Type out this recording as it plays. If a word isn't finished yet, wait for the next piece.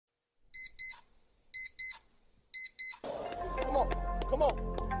Come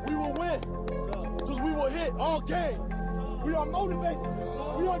on. We will win. Because we will hit all game. We are motivated.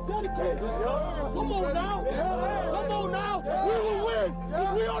 We are dedicated. Come on now. Come on now. We will win.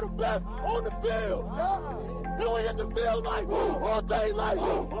 Because we are the best on the field. And we hit the field like all day light,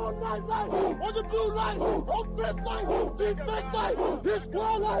 all night light, on the blue light, offense light, defense light, his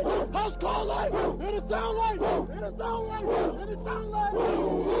squad light, house call light, and it sound light, and it sound light, and it sound light.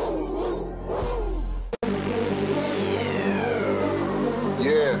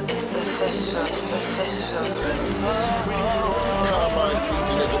 Yeah. It's official. It's official. It's official. Combine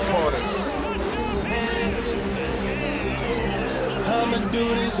season is upon us. I'ma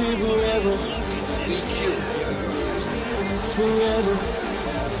do this here forever. EQ. Forever.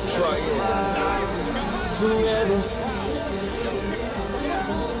 Triune. Forever. Yeah.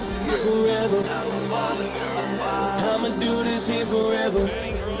 Forever. I'ma do this here forever.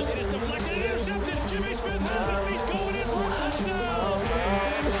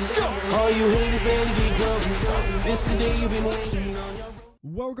 Let's go. All you haters better be comfy. This the day you've been waiting on.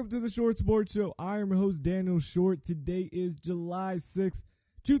 Welcome to the Short Sports Show. I am your host, Daniel Short. Today is July 6th,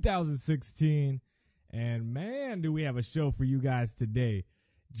 2016. And man, do we have a show for you guys today.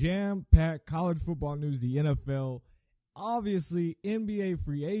 Jam-packed college football news, the NFL, obviously NBA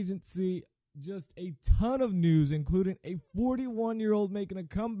free agency, just a ton of news, including a 41-year-old making a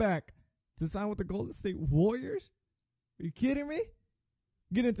comeback to sign with the Golden State Warriors. Are you kidding me?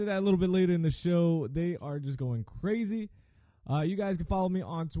 Get into that a little bit later in the show. They are just going crazy. You guys can follow me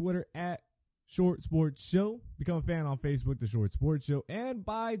on Twitter at Short Sports Show. Become a fan on Facebook, The Short Sports Show. And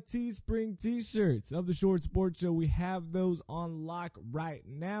buy Teespring t-shirts of The Short Sports Show. We have those on lock right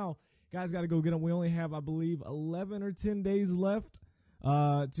now. Guys got to go get them. We only have, I believe, 11 or 10 days left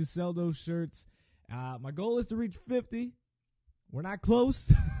to sell those shirts. My goal is to reach 50. We're not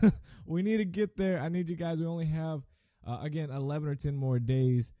close. We need to get there. I need you guys. We only have, again, 11 or 10 more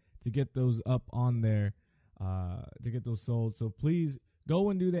days to get those up on there, to get those sold. So please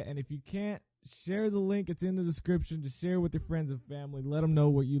go and do that. And if you can't, share the link. It's in the description. Just share with your friends and family. Let them know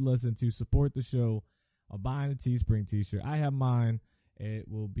what you listen to. Support the show. I'm buying a Teespring t-shirt. I have mine. It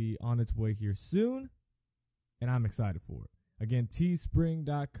will be on its way here soon, and I'm excited for it. Again,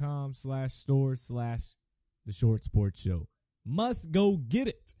 teespring.com/store/The Short Sports Show. Must go get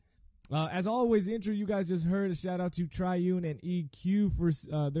it. As always, the intro you guys just heard, a shout out to Triune and EQ for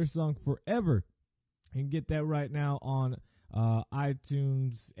their song Forever. You can get that right now on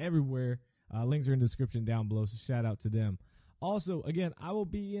iTunes, everywhere. Links are in the description down below, so shout out to them. Also, again, I will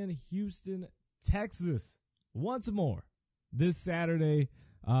be in Houston, Texas once more this Saturday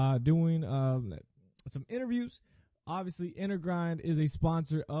doing some interviews. Obviously, InnerGrind is a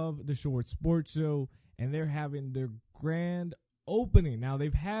sponsor of the Short Sports Show, and they're having their grand opening. Now,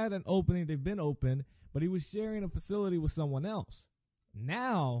 they've had an opening. They've been open, but he was sharing a facility with someone else.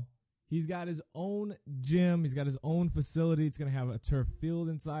 Now, he's got his own gym. He's got his own facility. It's going to have a turf field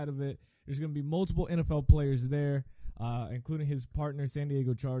inside of it. There's going to be multiple NFL players there, including his partner, San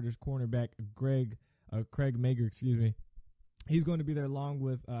Diego Chargers cornerback Craig Mager, He's going to be there along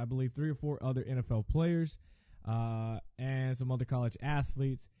with, I believe, 3 or 4 other NFL players and some other college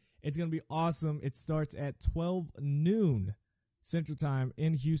athletes. It's going to be awesome. It starts at 12 noon Central Time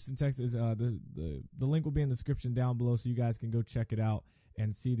in Houston, Texas. The link will be in the description down below, so you guys can go check it out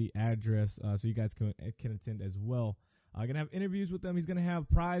and see the address, so you guys can attend as well. I'm going to have interviews with them. He's going to have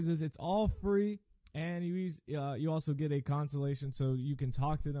prizes. It's all free, and you also get a consultation, so you can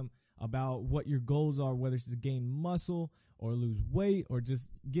talk to them about what your goals are, whether it's to gain muscle or lose weight or just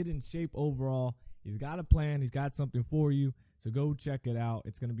get in shape overall. He's got a plan. He's got something for you, so go check it out.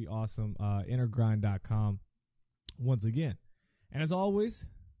 It's going to be awesome. InnerGrind.com once again. And as always,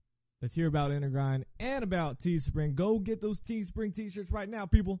 let's hear about InnerGrind and about Teespring. Go get those Teespring t-shirts right now,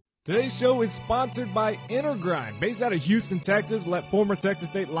 people. Today's show is sponsored by InnerGrind. Based out of Houston, Texas, let former Texas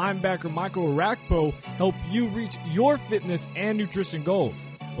State linebacker Michael Arakpo help you reach your fitness and nutrition goals.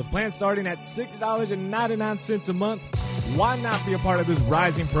 With plans starting at $6.99 a month, why not be a part of this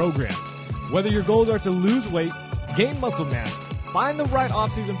rising program? Whether your goals are to lose weight, gain muscle mass, find the right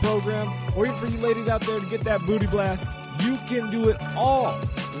off-season program, or even for you ladies out there to get that booty blast, you can do it all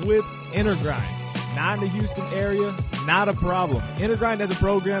with InnerGrind. Not in the Houston area, not a problem. InnerGrind has a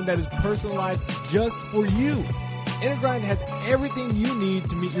program that is personalized just for you. InnerGrind has everything you need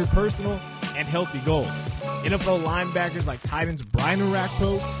to meet your personal and healthy goals. NFL linebackers like Titans Brian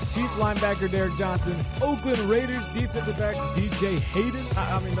Arakpo, Chiefs linebacker Derek Johnson, Oakland Raiders defensive back DJ Hayden.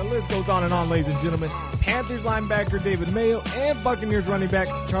 I mean, the list goes on and on, ladies and gentlemen. Panthers linebacker David Mayo and Buccaneers running back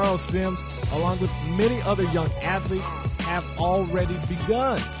Charles Sims, along with many other young athletes, have already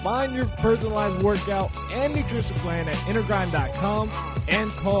begun. Find your personalized workout and nutrition plan at InnerGrind.com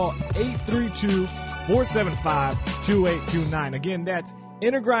and call 832-475-2829. Again, that's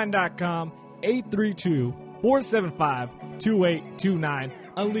InnerGrind.com, 832-475-2829.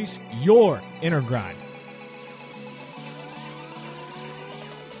 Unleash your inner grind.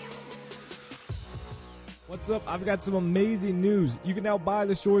 What's up? I've got some amazing news. You can now buy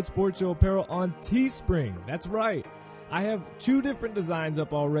the Short Sports Show apparel on Teespring. That's right. I have 2 different designs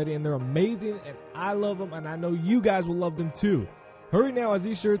up already, and they're amazing, and I love them, and I know you guys will love them too. Hurry now, as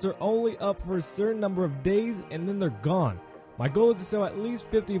these shirts are only up for a certain number of days, and then they're gone. My goal is to sell at least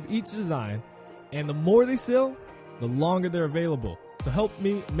 50 of each design, and the more they sell, the longer they're available. So help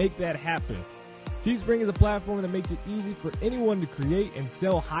me make that happen. Teespring is a platform that makes it easy for anyone to create and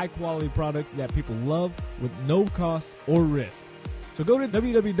sell high-quality products that people love with no cost or risk. So go to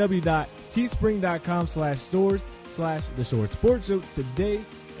www.teespring.com/stores/The Short Sports Show today,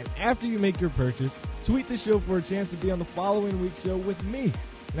 and after you make your purchase, tweet the show for a chance to be on the following week's show with me.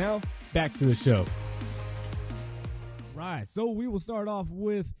 Now, back to the show. Right, so we will start off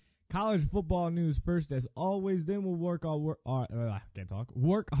with college football news first, as always. Then we'll work our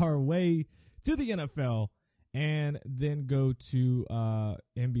way to the NFL, and then go to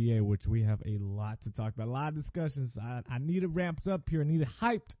NBA, which we have a lot to talk about, a lot of discussions. I need it ramped up here. I need it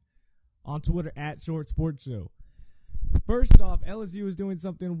hyped on Twitter at Short Sports Show. First off, LSU is doing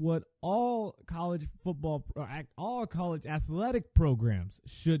something what all college football, all college athletic programs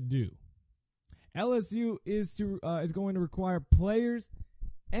should do. LSU is going to require players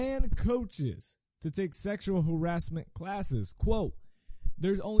and coaches to take sexual harassment classes. Quote,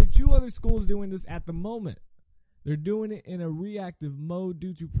 "There's only 2 other schools doing this at the moment. They're doing it in a reactive mode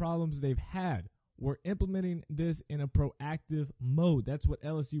due to problems they've had. We're implementing this in a proactive mode." That's what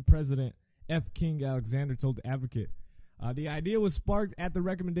LSU President F. King Alexander told The Advocate. The idea was sparked at the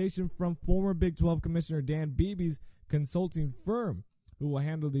recommendation from former Big 12 Commissioner Dan Beebe's consulting firm, who will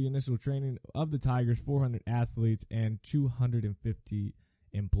handle the initial training of the Tigers' 400 athletes and 250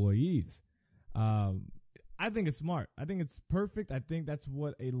 employees. I think it's smart. I think it's perfect. I think that's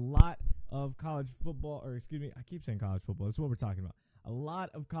what a lot of college football, or excuse me, I keep saying college football. That's what we're talking about. A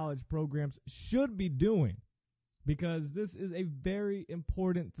lot of college programs should be doing, because this is a very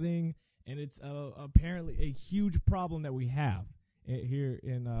important thing, and it's apparently a huge problem that we have here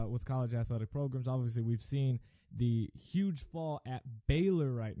in with college athletic programs. Obviously, we've seen the huge fall at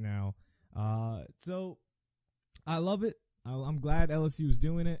Baylor right now. So I love it. I'm glad LSU is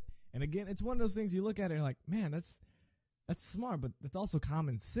doing it. And again, it's one of those things you look at it and you're like, man, that's smart, but that's also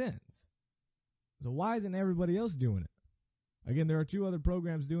common sense. So why isn't everybody else doing it? Again, there are 2 other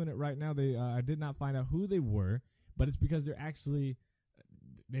programs doing it right now. I did not find out who they were, but it's because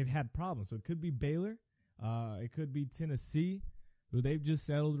they've had problems. So it could be Baylor, it could be Tennessee, who they've just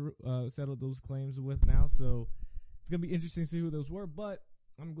settled those claims with now. So it's gonna be interesting to see who those were. But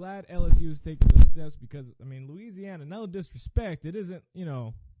I'm glad LSU is taking those steps, because I mean, Louisiana, no disrespect, it isn't,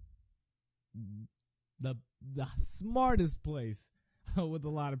 the smartest place with a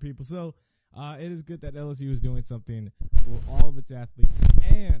lot of people. So it is good that LSU is doing something for all of its athletes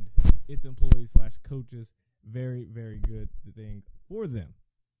and its employees/coaches. Very, very good thing for them.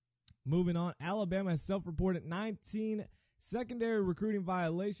 Moving on, Alabama has self-reported 19 secondary recruiting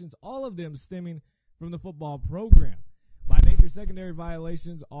violations, all of them stemming from the football program. By nature, secondary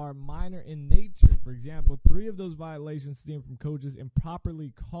violations are minor in nature. For example, 3 of those violations stem from coaches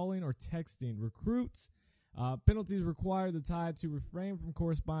improperly calling or texting recruits. Penalties require the Tide to refrain from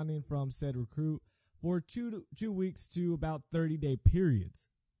corresponding from said recruit for 2 weeks to about 30-day periods.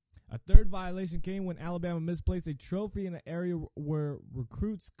 A 3rd violation came when Alabama misplaced a trophy in an area where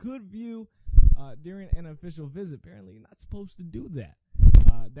recruits could view during an official visit. Apparently, you're not supposed to do that.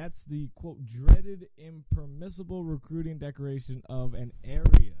 That's the, quote, dreaded impermissible recruiting decoration of an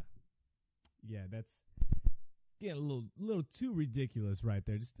area. Yeah, that's getting a little too ridiculous right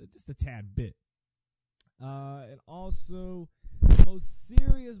there, just a tad bit. And also, the most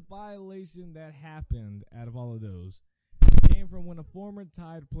serious violation that happened out of all of those came from when a former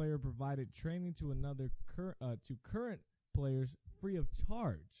Tide player provided training to current players free of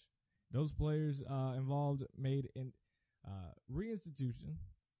charge. Those players involved made in reinstitution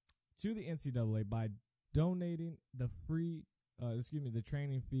to the NCAA by donating the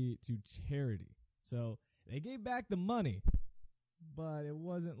training fee to charity. So they gave back the money, but it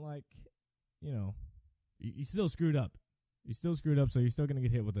wasn't like, you still screwed up. You still screwed up, so you're still going to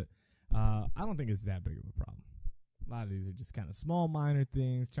get hit with it. I don't think it's that big of a problem. A lot of these are just kind of small, minor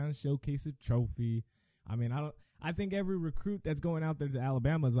things, trying to showcase a trophy. I mean, I think every recruit that's going out there to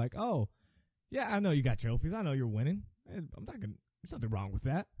Alabama is like, oh, yeah, I know you got trophies. I know you're winning. I'm not gonna. There's nothing wrong with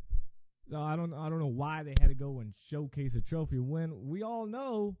that. So I don't know why they had to go and showcase a trophy when we all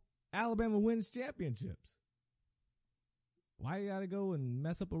know Alabama wins championships. Why you gotta go and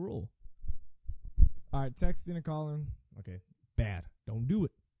mess up a rule? All right, texting and calling. Okay, bad. Don't do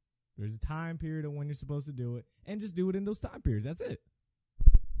it. There's a time period of when you're supposed to do it, and just do it in those time periods. That's it.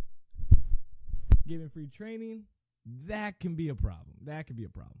 Giving free training, that can be a problem.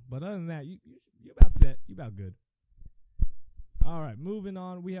 But other than that, you're about set. You're about good. All right, moving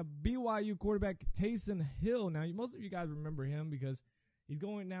on. We have BYU quarterback Taysom Hill. Now, most of you guys remember him because he's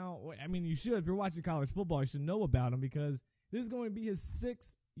going now. I mean, you should. If you're watching college football, you should know about him because this is going to be his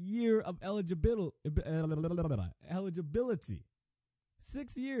 6th year of eligibility.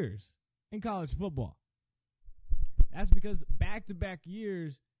 6 years in college football. That's because back-to-back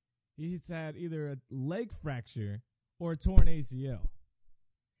years, he's had either a leg fracture or a torn ACL.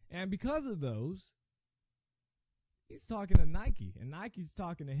 And because of those, he's talking to Nike, and Nike's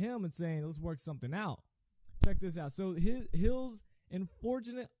talking to him and saying, let's work something out. Check this out. So Hill's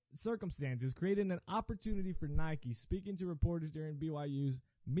unfortunate circumstances created an opportunity for Nike. Speaking to reporters during BYU's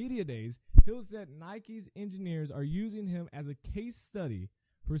media days, Hill said Nike's engineers are using him as a case study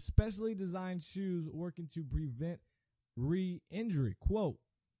for specially designed shoes working to prevent re-injury. Quote,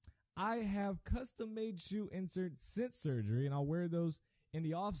 I have custom-made shoe inserts since surgery, and I'll wear those in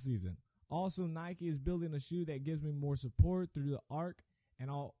the off-season. Also, Nike is building a shoe that gives me more support through the arc, and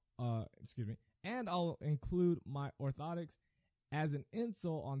I'll include my orthotics as an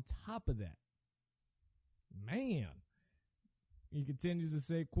insole on top of that. Man. He continues to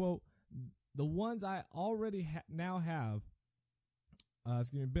say, quote, the ones I already now have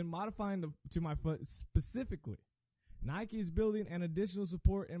been modifying to my foot specifically. Nike is building an additional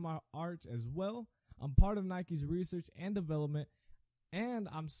support in my arch as well. I'm part of Nike's research and development, and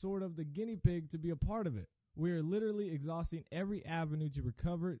I'm sort of the guinea pig to be a part of it. We are literally exhausting every avenue to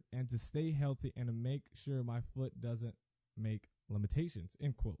recover and to stay healthy and to make sure my foot doesn't make limitations,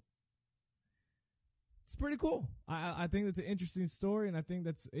 end quote. It's pretty cool. I think that's an interesting story, and I think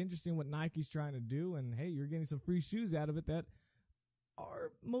that's interesting what Nike's trying to do. And, hey, you're getting some free shoes out of it that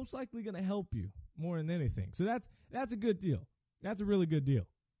are most likely going to help you more than anything. So that's a good deal. That's a really good deal.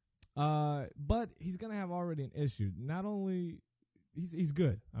 But he's going to have already an issue. Not only he's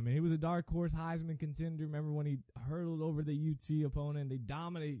good. I mean, he was a dark horse Heisman contender. Remember when he hurdled over the UT opponent? They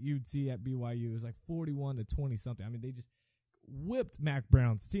dominated UT at BYU. It was like 41-20-something. I mean, they just whipped Mac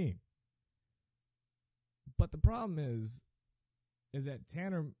Brown's team. But the problem is that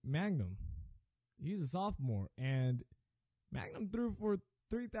Tanner Magnum, he's a sophomore, and Magnum threw for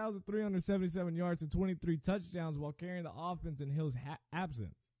 3,377 yards and 23 touchdowns while carrying the offense in Hill's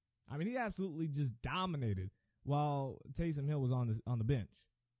absence. I mean, he absolutely just dominated while Taysom Hill was on the bench.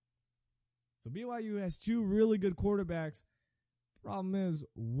 So BYU has 2 really good quarterbacks. The problem is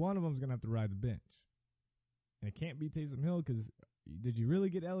one of them is going to have to ride the bench. And it can't be Taysom Hill because did you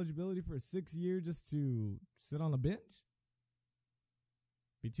really get eligibility for a 6th year just to sit on the bench?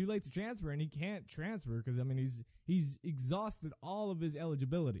 Be too late to transfer, and he can't transfer because, I mean, he's exhausted all of his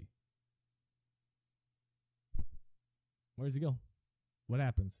eligibility. Where does he go? What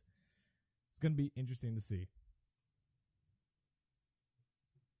happens? It's going to be interesting to see.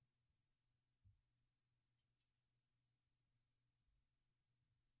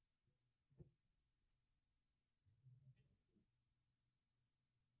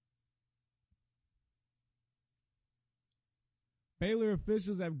 Baylor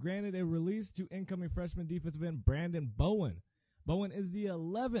officials have granted a release to incoming freshman defensive end Brandon Bowen. Bowen is the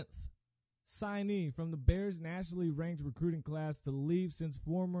 11th signee from the Bears' nationally ranked recruiting class to leave since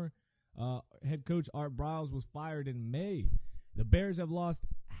former head coach Art Briles was fired in May. The Bears have lost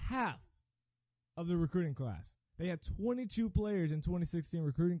half of the recruiting class. They had 22 players in 2016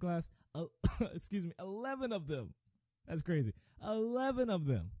 recruiting class. 11 of them. That's crazy. 11 of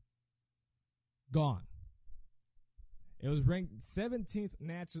them gone. It was ranked 17th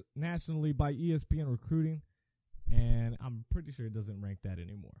nationally by ESPN Recruiting, and I'm pretty sure it doesn't rank that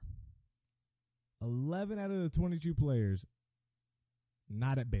anymore. 11 out of the 22 players,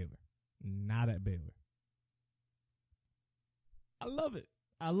 not at Baylor. Not at Baylor. I love it.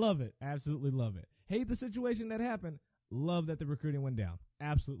 I love it. Absolutely love it. Hate the situation that happened. Love that the recruiting went down.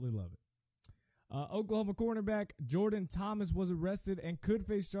 Absolutely love it. Oklahoma cornerback Jordan Thomas was arrested and could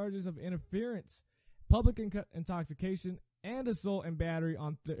face charges of interference, public intoxication, and assault and battery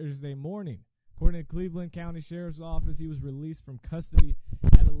on Thursday morning. According to Cleveland County Sheriff's Office, he was released from custody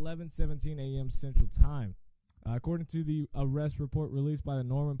at 11:17 a.m. Central Time. According to the arrest report released by the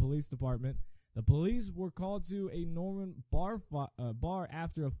Norman Police Department, the police were called to a Norman bar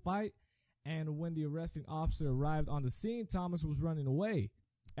after a fight and when the arresting officer arrived on the scene, Thomas was running away.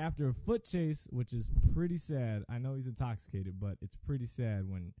 After a foot chase, which is pretty sad. I know he's intoxicated, but it's pretty sad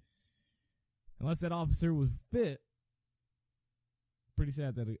when, unless that officer was fit, pretty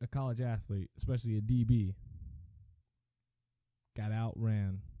sad that a college athlete, especially a DB, got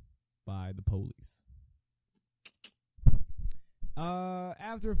outran by the police.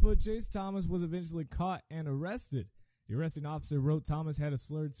 After a foot chase, Thomas was eventually caught and arrested. The arresting officer wrote Thomas had a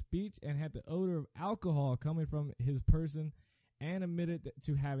slurred speech and had the odor of alcohol coming from his person, and admitted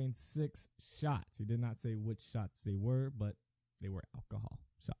to having 6 shots. He did not say which shots they were, but they were alcohol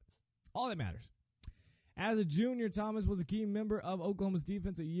shots. All that matters. As a junior, Thomas was a key member of Oklahoma's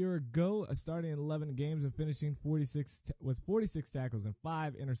defense a year ago, starting in 11 games and finishing 46 tackles and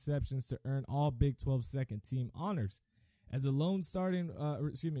 5 interceptions to earn all Big 12 second team honors. As a lone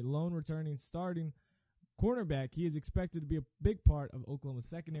returning starting cornerback, he is expected to be a big part of Oklahoma's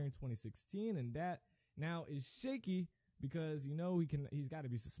secondary in 2016, and that now is shaky because he's got to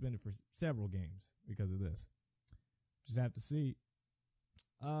be suspended for several games because of this. Just have to see.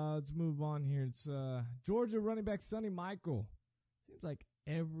 Let's move on here. It's Georgia running back Sonny Michael. Seems like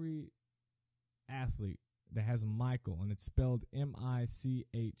every athlete that has Michael and it's spelled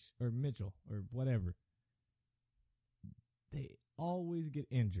M-I-C-H or Mitchell or whatever, they always get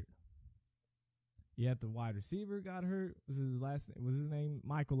injured. Yet the wide receiver got hurt. Was his name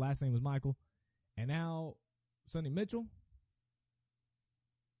Michael? Last name was Michael, and now Sonny Mitchell.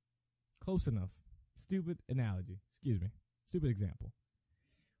 Close enough. Stupid analogy. Excuse me. Stupid example.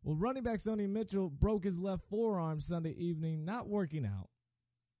 Well, running back Sonny Mitchell broke his left forearm Sunday evening, not working out,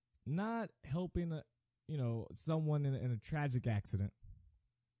 not helping someone in a tragic accident.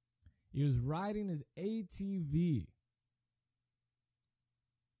 He was riding his ATV,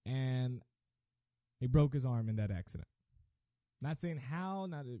 and he broke his arm in that accident. Not saying how,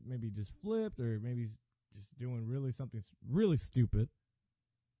 not maybe just flipped or maybe just doing something really stupid,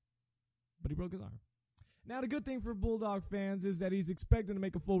 but he broke his arm. Now, the good thing for Bulldog fans is that he's expected to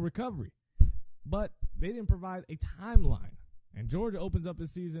make a full recovery, but they didn't provide a timeline. And Georgia opens up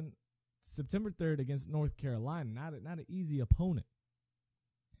his season September 3rd against North Carolina, not an easy opponent.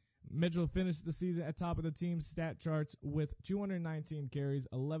 Mitchell finished the season at top of the team's stat charts with 219 carries,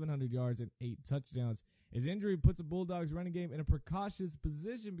 1,100 yards, and 8 touchdowns. His injury puts the Bulldogs' running game in a precautious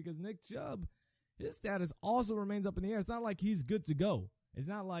position because Nick Chubb, his status also remains up in the air. It's not like he's good to go. It's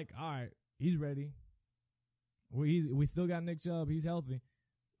not like, all right, he's ready. We still got Nick Chubb. He's healthy.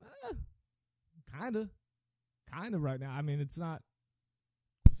 Kind of right now. I mean, it's not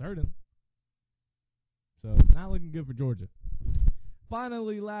certain. So, not looking good for Georgia.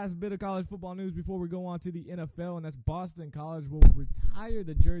 Finally, last bit of college football news before we go on to the NFL, and that's Boston College will retire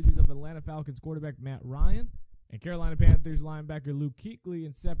the jerseys of Atlanta Falcons quarterback Matt Ryan and Carolina Panthers linebacker Luke Kuechly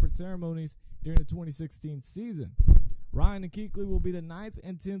in separate ceremonies during the 2016 season. Ryan and Kuechly will be the 9th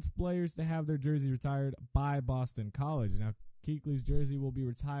and 10th players to have their jerseys retired by Boston College. Now, Kuechly's jersey will be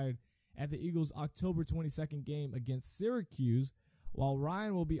retired at the Eagles' October 22nd game against Syracuse, while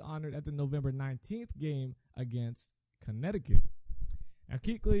Ryan will be honored at the November 19th game against Connecticut. Now,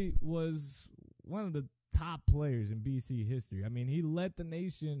 Kuechly was one of the top players in BC history. I mean, he led the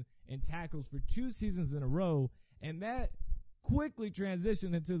nation in tackles for 2 seasons in a row, and that quickly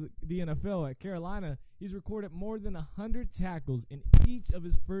transitioned into the NFL. At Carolina, he's recorded more than 100 tackles in each of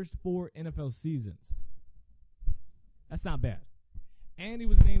his first 4 NFL seasons. That's not bad. And he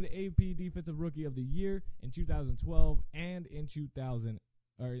was named the AP Defensive Rookie of the Year in 2012 and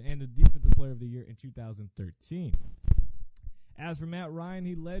the Defensive Player of the Year in 2013. As for Matt Ryan,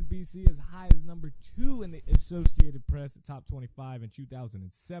 he led BC as high as number 2 in the Associated Press at top 25 in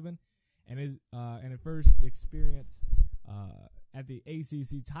 2007, and his first experience at the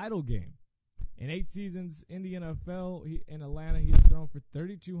ACC title game. In 8 seasons in the NFL, in Atlanta, he has thrown for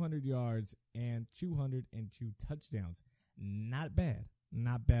 3,200 yards and 202 touchdowns. Not bad.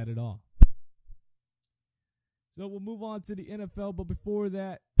 Not bad at all. So we'll move on to the NFL, but before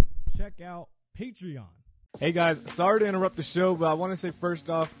that, check out Patreon. Hey guys, sorry to interrupt the show, but I want to say first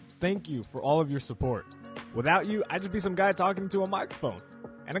off, thank you for all of your support. Without you, I'd just be some guy talking to a microphone.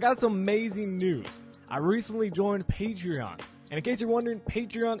 And I got some amazing news. I recently joined Patreon. And in case you're wondering,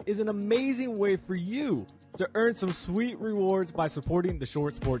 Patreon is an amazing way for you to earn some sweet rewards by supporting the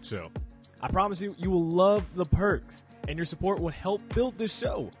Short Sports Show. I promise you, you will love the perks, and your support will help build this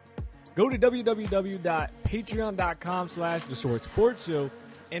show. Go to www.patreon.com/theshortsportshow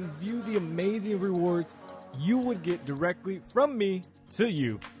and view the amazing rewards you would get directly from me to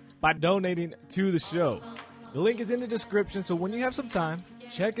you by donating to the show. The link is in the description, so when you have some time,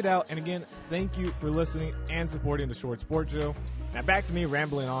 Check it out. And again, thank you for listening and supporting the Short Sports Show. Now back to me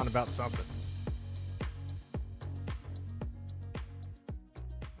rambling on about something.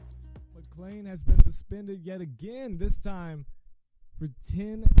 McClain has been suspended yet again, this time for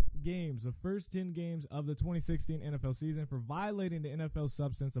 10 games, the first 10 games of the 2016 NFL season, for violating the NFL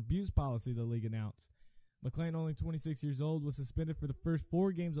substance abuse policy the league announced. McClain, only 26 years old, was suspended for the first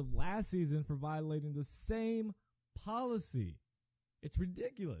 4 games of last season for violating the same policy. It's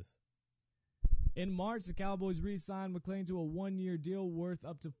ridiculous. In March, the Cowboys re-signed McClain to a 1-year deal worth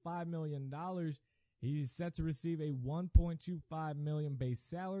up to $5 million. He's set to receive a $1.25 million base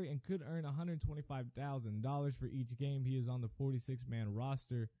salary and could earn $125,000 for each game he is on the 46-man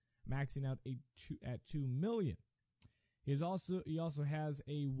roster, maxing out at $2 million. He also has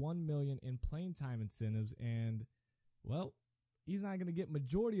a $1 million in playing time incentives, and well, he's not going to get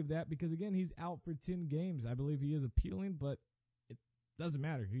majority of that because again, he's out for 10 games. I believe he is appealing, but it doesn't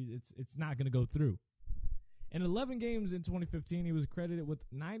matter. It's not going to go through. In 11 games in 2015, he was credited with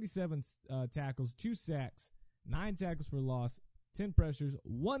 97 tackles, 2 sacks, 9 tackles for loss, 10 pressures,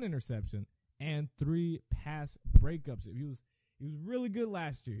 1 interception, and 3 pass breakups. He was really good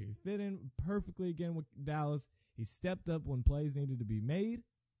last year. He fit in perfectly again with Dallas. He stepped up when plays needed to be made,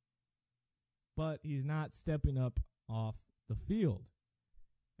 but he's not stepping up off the field.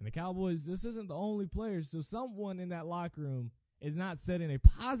 And the Cowboys, this isn't the only player, so someone in that locker room is not setting a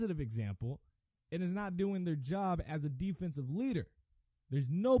positive example and is not doing their job as a defensive leader. There's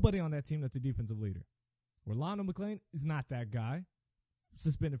nobody on that team that's a defensive leader. Rolando McClain is not that guy,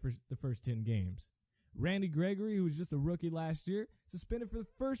 suspended for the first 10 games. Randy Gregory, who was just a rookie last year, suspended for the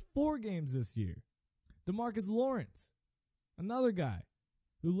first 4 games this year. DeMarcus Lawrence, another guy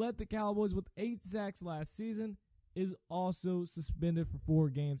who led the Cowboys with 8 sacks last season, is also suspended for 4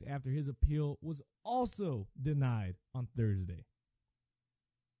 games after his appeal was also denied on Thursday.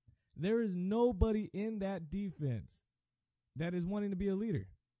 There is nobody in that defense that is wanting to be a leader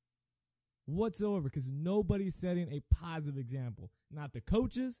whatsoever because nobody's setting a positive example. Not the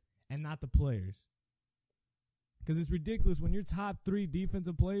coaches and not the players. Because it's ridiculous when your top 3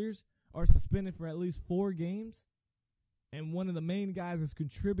 defensive players are suspended for at least 4 games and one of the main guys is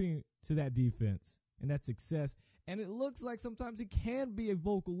contributing to that defense and that success. And it looks like sometimes he can be a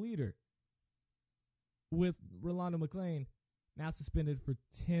vocal leader with Rolando McClain now suspended for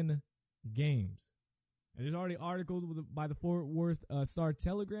 10 games. And there's already articles by the Fort Worth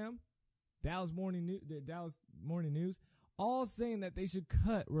Star-Telegram, Dallas Morning News, all saying that they should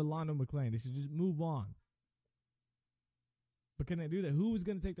cut Rolando McClain. They should just move on. But can they do that? Who is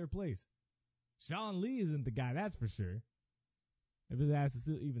going to take their place? Sean Lee isn't the guy, that's for sure. If his ass is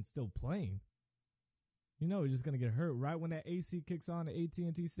even still playing. You know he's just going to get hurt. Right when that AC kicks on at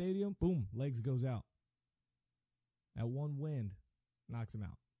AT&T Stadium, boom, legs goes out. That one wind knocks him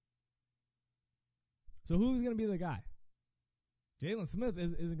out. So who's going to be the guy? Jalen Smith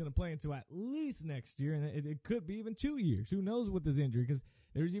isn't going to play until at least next year, and it could be even 2 years. Who knows with his injury? Because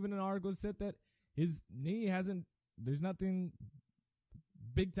there's even an article that said that his knee hasn't, there's nothing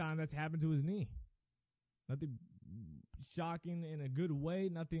big time that's happened to his knee. Nothing shocking in a good way.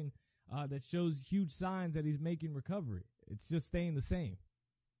 Nothing that shows huge signs that he's making recovery. It's just staying the same.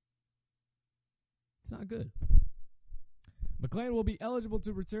 It's not good. McClain will be eligible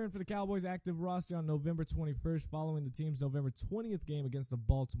to return for the Cowboys' active roster on November 21st following the team's November 20th game against the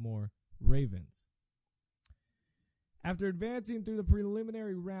Baltimore Ravens. After advancing through the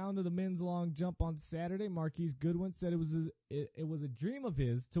preliminary round of the men's long jump on Saturday, Marquise Goodwin said it was a dream of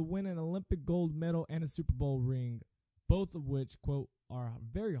his to win an Olympic gold medal and a Super Bowl ring, both of which, quote, are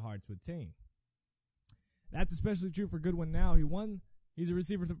very hard to attain. That's especially true for Goodwin now. He's a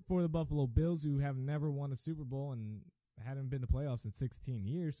receiver for the Buffalo Bills, who have never won a Super Bowl and hadn't been to playoffs in 16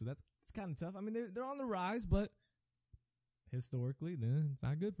 years, so it's kind of tough. I mean, they're on the rise, but historically, it's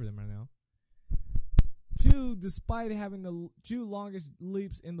not good for them right now. 2, despite having the 2 longest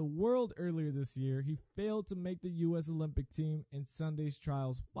leaps in the world earlier this year, he failed to make the U.S. Olympic team in Sunday's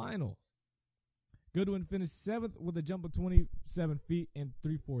trials finals. Goodwin finished 7th with a jump of 27 feet and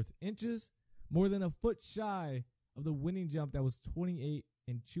 3/4 inches, more than a foot shy of the winning jump that was 28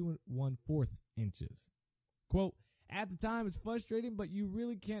 and 2 1/4 inches. Quote, at the time, it's frustrating, but you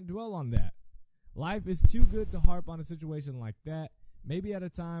really can't dwell on that. Life is too good to harp on a situation like that. Maybe at a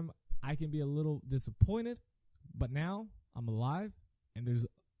time, I can be a little disappointed, but now I'm alive, and there's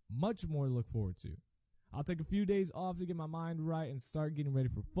much more to look forward to. I'll take a few days off to get my mind right and start getting ready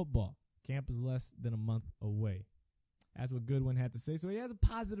for football. Camp is less than a month away. That's what Goodwin had to say. So he has a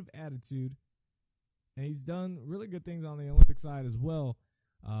positive attitude, and he's done really good things on the Olympic side as well.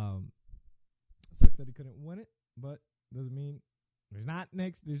 Sucks that he couldn't win it, but doesn't mean There's not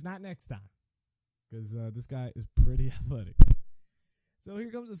next time. Because this guy is pretty athletic. So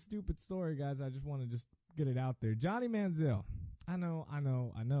here comes a stupid story, guys. I just want to just get it out there. Johnny Manziel. I know.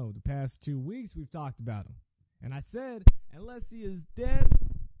 The past 2 weeks we've talked about him. And I said, unless he is dead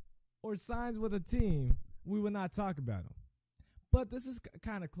or signs with a team, we would not talk about him. But this is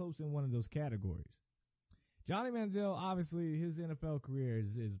kind of close in one of those categories. Johnny Manziel, obviously, his NFL career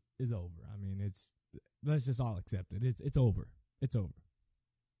is over. I mean, let's just all accept it. It's over. It's over.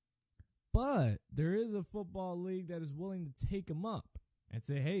 But there is a football league that is willing to take him up and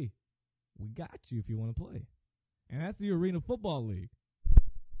say, hey, we got you if you want to play. And that's the Arena Football League.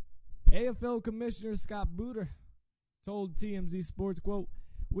 AFL Commissioner Scott Booter told TMZ Sports, quote,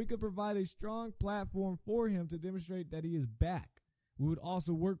 we could provide a strong platform for him to demonstrate that he is back. We would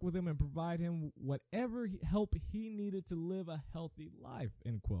also work with him and provide him whatever help he needed to live a healthy life,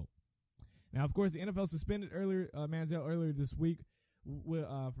 end quote. Now, of course, the NFL suspended Manziel earlier this week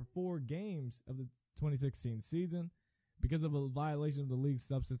for 4 games of the 2016 season because of a violation of the league's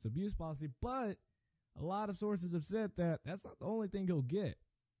substance abuse policy, but a lot of sources have said that that's not the only thing he'll get.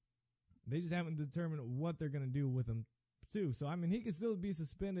 They just haven't determined what they're going to do with him, too. So, I mean, he could still be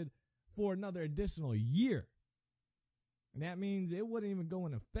suspended for another additional year. And that means it wouldn't even go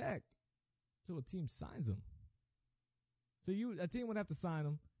in effect until a team signs him. So a team would have to sign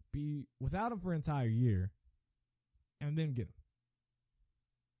him, be without him for an entire year, and then get him.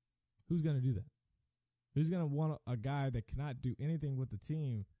 Who's going to do that? Who's going to want a guy that cannot do anything with the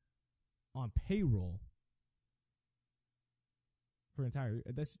team on payroll for an entire year?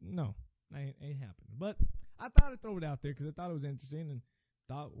 No, ain't happening. But I thought I'd throw it out there because I thought it was interesting and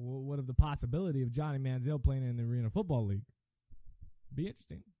thought, well, what of the possibility of Johnny Manziel playing in the Arena Football League? Be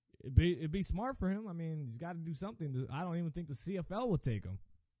interesting. It'd be smart for him. I mean, he's got to do something. I don't even think the CFL will take him.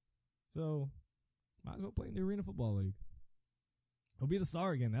 So, might as well play in the Arena Football League. He'll be the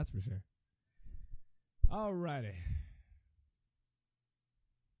star again, that's for sure. All righty.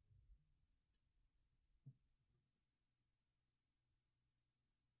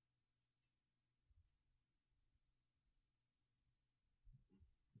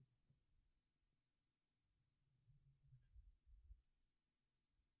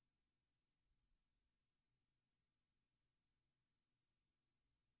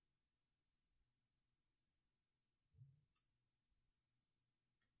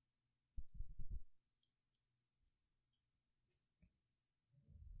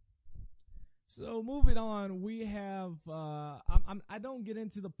 So moving on, we have I don't get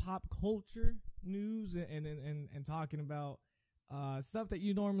into the pop culture news and talking about stuff that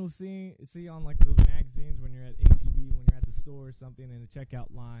you normally see on like those magazines when you're at HEB, when you're at the store or something in the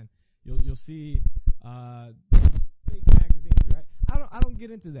checkout line. You'll see fake magazines, right? I don't get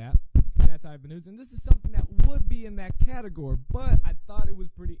into that type of news, and this is something that would be in that category, but I thought it was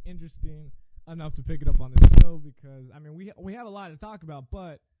pretty interesting enough to pick it up on the show because I mean we have a lot to talk about,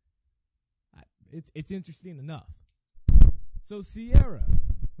 but it's interesting enough. So Sierra,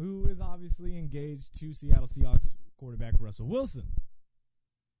 who is obviously engaged to Seattle Seahawks quarterback Russell Wilson.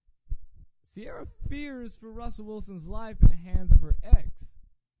 Sierra fears for Russell Wilson's life in the hands of her ex.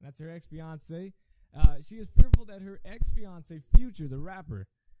 That's her ex-fiance. She is fearful that her ex-fiance, Future, the rapper,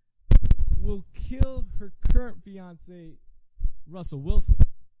 will kill her current fiance, Russell Wilson.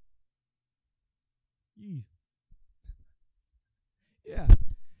 Yeesh. Yeah.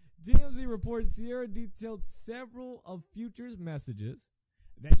 TMZ reports Sierra detailed several of Future's messages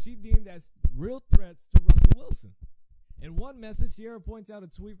that she deemed as real threats to Russell Wilson. In one message, Sierra points out a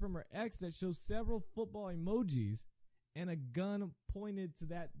tweet from her ex that shows several football emojis and a gun pointed to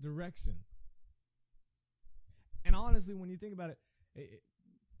that direction. And honestly, when you think about it,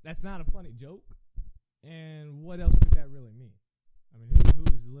 that's not a funny joke. And what else could that really mean? I mean, who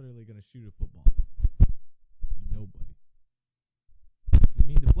is literally going to shoot a football? Nobody. You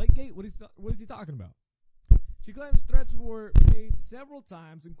mean Deflategate? What is he talking about? She claims threats were made several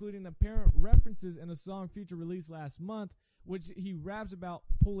times, including apparent references in a song Future released last month, which he raps about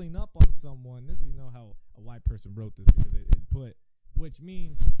pulling up on someone. This is, you know how a white person wrote this because it put, which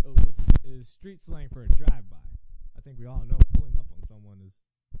is street slang for a drive-by. I think we all know pulling up on someone is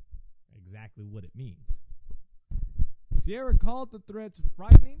exactly what it means. Sierra called the threats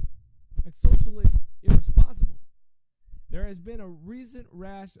frightening and socially irresponsible. There has been a recent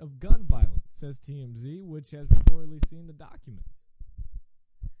rash of gun violence, says TMZ, which has reportedly seen the documents.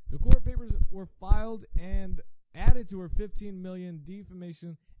 The court papers were filed and added to her $15 million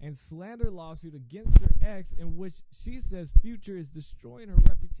defamation and slander lawsuit against her ex, in which she says Future is destroying her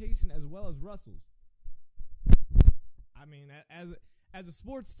reputation as well as Russell's. I mean, as a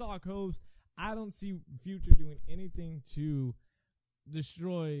sports talk host, I don't see Future doing anything to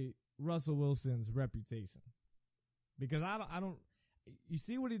destroy Russell Wilson's reputation. Because I don't you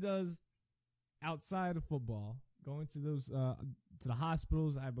see what he does outside of football, going to those to the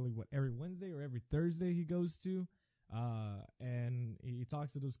hospitals, I believe every Wednesday or every Thursday he goes to. And he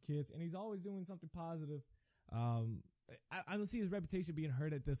talks to those kids, and he's always doing something positive. I don't see his reputation being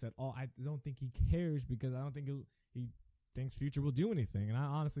hurt at this at all. I don't think he cares, because I don't think he thinks Future will do anything, and I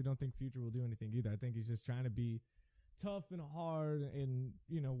honestly don't think Future will do anything either. I think he's just trying to be tough and hard and,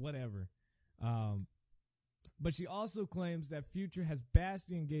 whatever. But she also claims that Future has bashed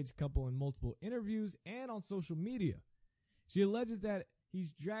the engaged couple in multiple interviews and on social media. She alleges that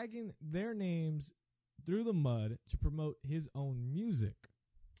he's dragging their names through the mud to promote his own music.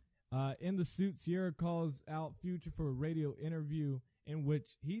 In the suit, Ciara calls out Future for a radio interview in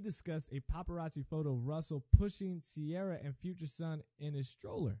which he discussed a paparazzi photo of Russell pushing Ciara and Future's son in his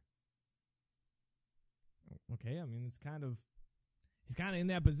stroller. Okay, I mean, he's kind of in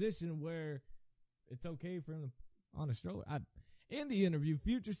that position where it's okay for him to on a stroller. In the interview,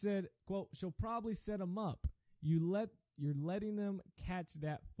 Future said, quote, "She'll probably set him up. You're letting them catch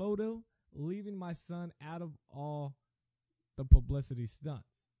that photo, leaving my son out of all the publicity stunts."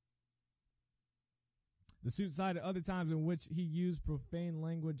 The suit cited other times in which he used profane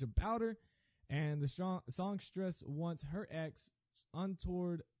language about her, and the song stress wants her ex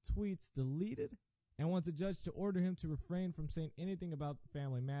untoward tweets deleted and wants a judge to order him to refrain from saying anything about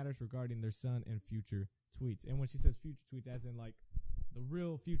family matters regarding their son and Future tweets. And when she says Future tweets, as in like the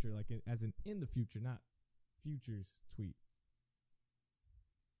real Future, like as in the future, not Future's tweet.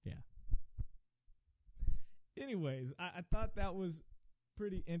 Yeah. Anyways, I thought that was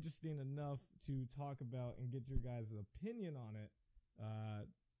pretty interesting enough to talk about and get your guys' opinion on it. I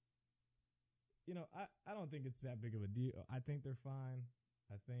don't think it's that big of a deal. I think they're fine.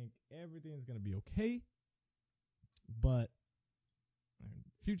 I think everything's going to be okay. But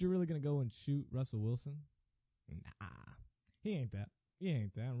Future really going to go and shoot Russell Wilson? Nah. He ain't that.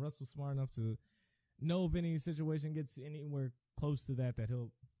 And Russell's smart enough to know if any situation gets anywhere close to that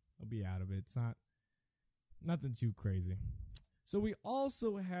he'll be out of it. It's nothing too crazy. So we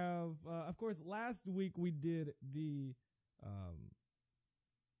also have, of course, last week we did the, I'm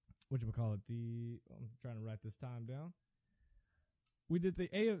trying to write this time down. We did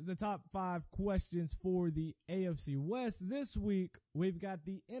the top 5 questions for the AFC West. This week, we've got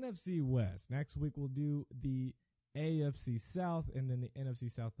the NFC West. Next week, we'll do the AFC South, and then the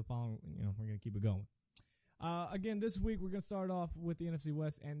NFC South the following. We're going to keep it going. Again, this week, we're going to start off with the NFC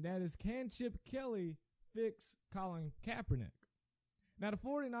West, and that is, can Chip Kelly fix Colin Kaepernick? Now, the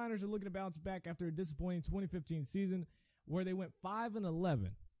 49ers are looking to bounce back after a disappointing 2015 season where they went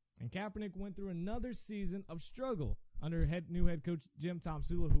 5-11, and Kaepernick went through another season of struggle under new head coach Jim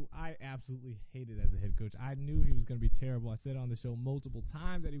Tomsula, who I absolutely hated as a head coach. I knew he was going to be terrible. I said on the show multiple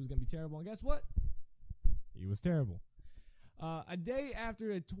times that he was going to be terrible, and guess what? He was terrible. A day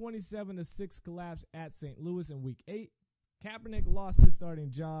after a 27-6 collapse at St. Louis in Week 8, Kaepernick lost his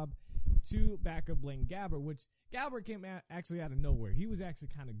starting job to backup Blaine Gabbert, which Gabbert came actually out of nowhere. He was actually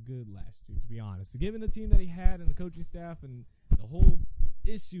kind of good last year, to be honest. Given the team that he had and the coaching staff and the whole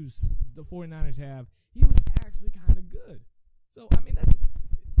issues the 49ers have, he was actually kind of good. So, I mean,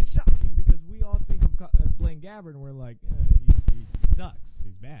 it's shocking because we all think of Blaine Gabbert and we're like, he sucks.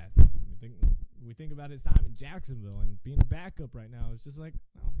 He's bad. We think about his time in Jacksonville and being a backup right now. It's just like,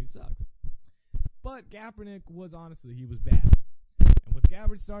 no, he sucks. But Kaepernick was he was bad. And with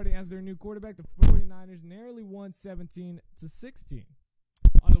Gabbert starting as their new quarterback, the 49ers narrowly won 17-16.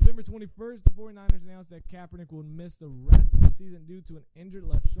 On November 21st, the 49ers announced that Kaepernick will miss the rest of the season due to an injured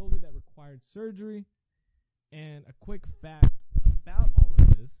left shoulder that required surgery. And a quick fact about all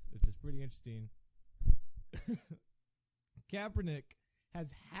of this, which is pretty interesting, Kaepernick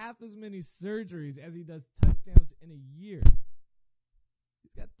has half as many surgeries as he does touchdowns in a year.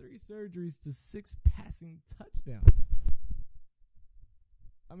 He's got 3 surgeries to 6 passing touchdowns.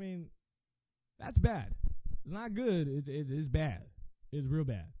 I mean, that's bad. It's not good. It's bad. It's real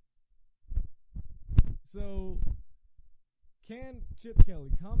bad. So, can Chip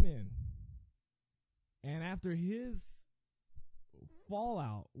Kelly come in and after his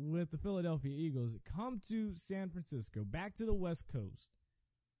fallout with the Philadelphia Eagles, come to San Francisco, back to the West Coast,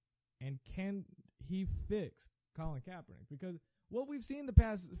 and can he fix Colin Kaepernick? Because what we've seen the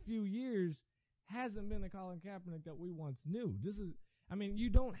past few years hasn't been the Colin Kaepernick that we once knew. You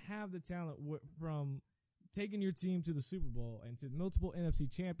don't have the talent from taking your team to the Super Bowl and to multiple NFC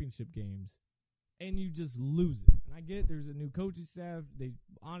championship games, and you just lose it. And I get there's a new coaching staff. They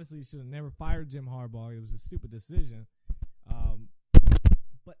honestly should have never fired Jim Harbaugh. It was a stupid decision.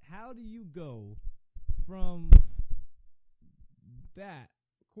 But how do you go from that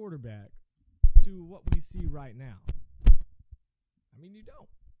quarterback to what we see right now? I mean, you don't.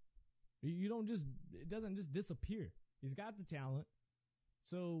 You don't just, it doesn't just disappear. He's got the talent.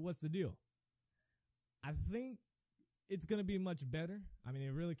 So what's the deal? I think it's going to be much better. I mean,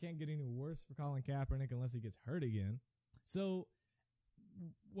 it really can't get any worse for Colin Kaepernick unless he gets hurt again. So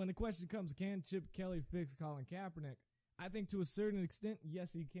when the question comes, can Chip Kelly fix Colin Kaepernick? I think to a certain extent,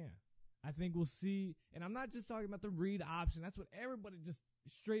 yes, he can. I think we'll see, and I'm not just talking about the read option. That's what everybody just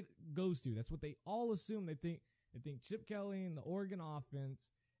straight goes to. That's what they all assume. They think Chip Kelly and the Oregon offense,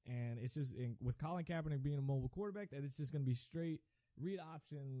 and it's just with Colin Kaepernick being a mobile quarterback, that it's just going to be straight read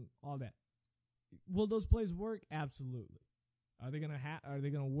option, all that. Will those plays work? Absolutely. Are they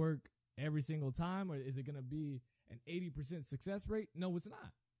gonna work every single time, or is it gonna be an 80% success rate? No, it's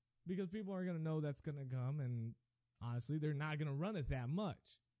not, because people are gonna know that's gonna come, and honestly, they're not gonna run it that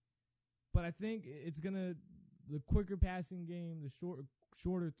much. But I think it's the quicker passing game, the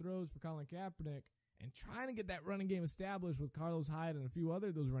shorter throws for Colin Kaepernick, and trying to get that running game established with Carlos Hyde and a few other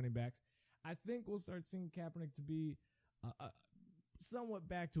of those running backs. I think we'll start seeing Kaepernick to be somewhat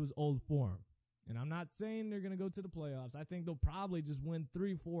back to his old form. And I'm not saying they're going to go to the playoffs. I think they'll probably just win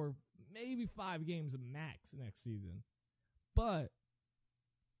 3, 4, maybe 5 games max next season. But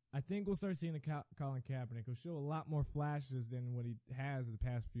I think we'll start seeing Colin Kaepernick. He'll show a lot more flashes than what he has in the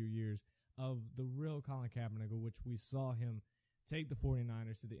past few years of the real Colin Kaepernick, which we saw him take the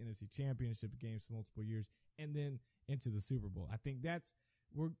 49ers to the NFC Championship games for multiple years and then into the Super Bowl. I think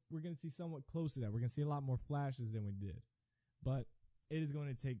we're going to see somewhat close to that. We're going to see a lot more flashes than we did. But it is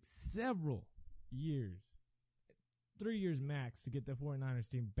going to take several years, 3 years max, to get the 49ers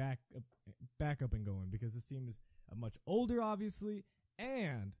team back up and going, because this team is much older, obviously,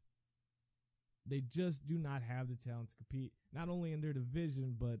 and they just do not have the talent to compete, not only in their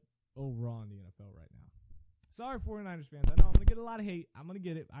division, but overall in the NFL right now. Sorry, 49ers fans. I know I'm going to get a lot of hate. I'm going to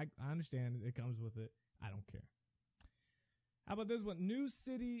get it. I understand it comes with it. I don't care. How about this one? New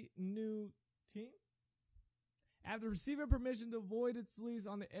city, new team. After receiving permission to void its lease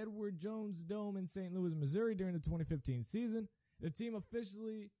on the Edward Jones Dome in St. Louis, Missouri during the 2015 season, the team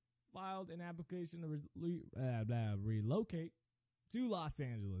officially filed an application to relocate to Los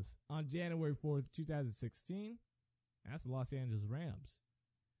Angeles on January 4th, 2016. That's the Los Angeles Rams.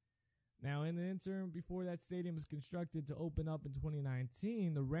 Now, in the interim, before that stadium is constructed to open up in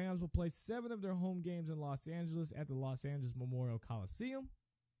 2019, the Rams will play 7 of their home games in Los Angeles at the Los Angeles Memorial Coliseum.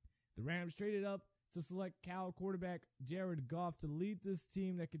 The Rams traded up to select Cal quarterback Jared Goff to lead this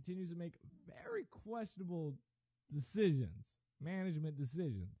team that continues to make very questionable management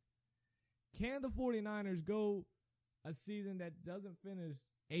decisions. Can the 49ers go a season that doesn't finish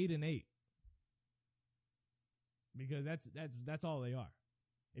 8-8? Because that's all they are.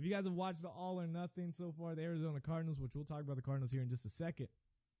 If you guys have watched the All or Nothing so far, the Arizona Cardinals, which we'll talk about the Cardinals here in just a second,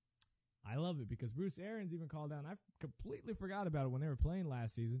 I love it because Bruce Arians even called out, and I completely forgot about it when they were playing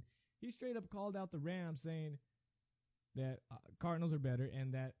last season. He straight up called out the Rams, saying that Cardinals are better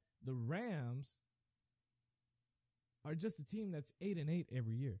and that the Rams are just a team that's 8-8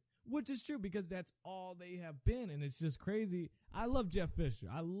 every year, which is true because that's all they have been, and it's just crazy. I love Jeff Fisher.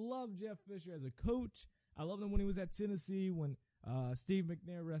 I love Jeff Fisher as a coach. I loved him when he was at Tennessee, when Steve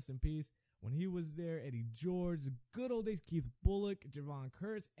McNair, rest in peace, when he was there, Eddie George, the good old days, Keith Bullock, Javon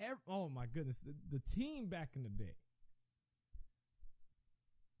Curtis. Oh, my goodness, the team back in the day.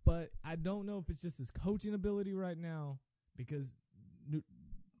 But I don't know if it's just his coaching ability right now, because the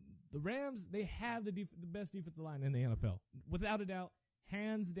Rams, they have the best defensive line in the NFL. Without a doubt,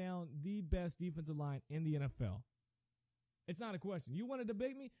 hands down, the best defensive line in the NFL. It's not a question. You want to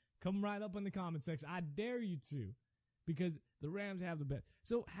debate me? Come right up in the comment section. I dare you to, because the Rams have the best.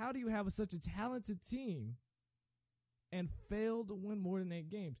 So how do you have such a talented team and fail to win more than 8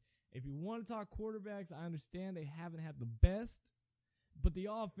 games? If you want to talk quarterbacks, I understand they haven't had the best, but the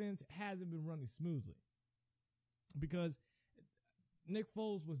offense hasn't been running smoothly because Nick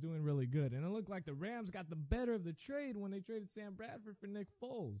Foles was doing really good. And it looked like the Rams got the better of the trade when they traded Sam Bradford for Nick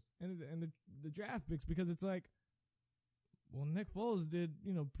Foles and the draft picks, because it's like, well, Nick Foles did,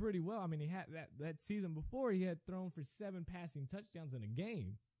 pretty well. I mean, he had that season before, he had thrown for 7 passing touchdowns in a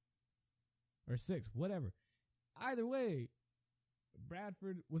game, or 6, whatever. Either way,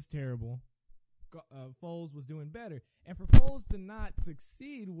 Bradford was terrible. Foles was doing better. And for Foles to not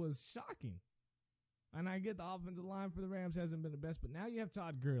succeed was shocking. And I get the offensive line for the Rams hasn't been the best, but now you have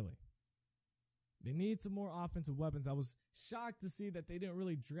Todd Gurley. They need some more offensive weapons. I was shocked to see that they didn't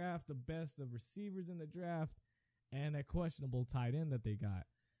really draft the best of receivers in the draft and that questionable tight end that they got.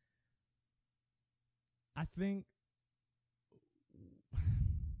 I think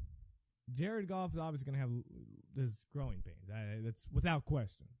Jared Goff is obviously going to have there's growing pains. That's without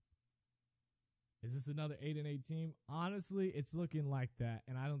question. Is this another 8-8 team? Honestly, it's looking like that,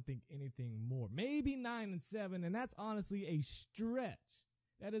 and I don't think anything more. Maybe 9-7, and that's honestly a stretch.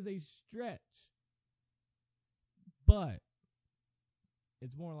 That is a stretch. But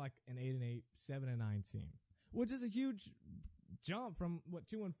it's more like an 8-8, 7-9 team, which is a huge jump from what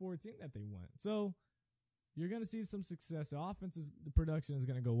 2-4 team that they went. So you're going to see some success. The production is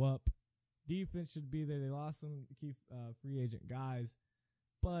going to go up. Defense should be there. They lost some key free agent guys,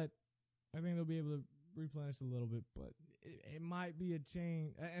 but I think they'll be able to replenish a little bit. But it might be a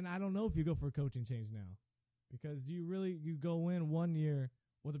change, and I don't know if you go for a coaching change now, because you go in 1 year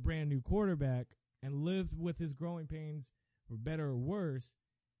with a brand new quarterback and live with his growing pains for better or worse.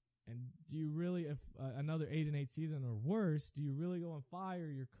 And do you really, if another 8-8 season or worse, do you really go and fire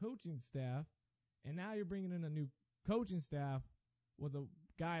your coaching staff? And now you're bringing in a new coaching staff with a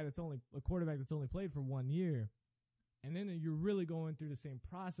quarterback that's only played for 1 year. And then you're really going through the same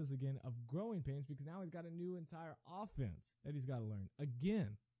process again of growing pains, because now he's got a new entire offense that he's got to learn. Again,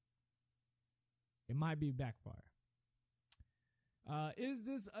 it might be backfire. Is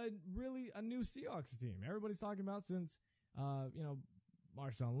this really a new Seahawks team? Everybody's talking about since,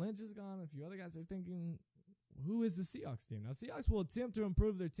 Marshawn Lynch is gone. A few other guys are thinking, who is the Seahawks team? Now, Seahawks will attempt to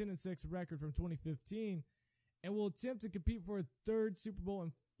improve their 10-6 record from 2015 and will attempt to compete for a third Super Bowl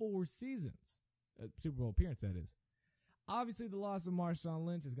in 4 seasons. Super Bowl appearance, that is. Obviously, the loss of Marshawn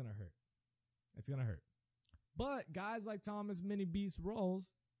Lynch is going to hurt. It's going to hurt. But guys like Thomas Mini Beast Rawls,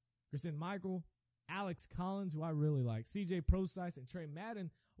 Christian Michael, Alex Collins, who I really like, CJ Prosise, and Trey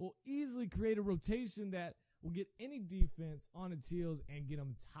Madden will easily create a rotation that will get any defense on its heels and get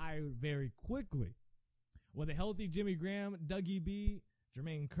them tired very quickly. With a healthy Jimmy Graham, Dougie B,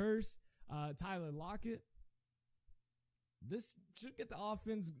 Jermaine Kearse, Tyler Lockett, this should get the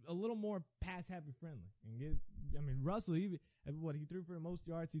offense a little more pass-happy friendly. And Russell, he threw for the most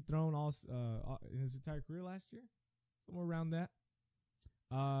yards he's thrown in his entire career last year, somewhere around that.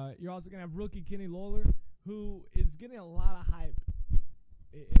 You're also going to have rookie Kenny Lawler, who is getting a lot of hype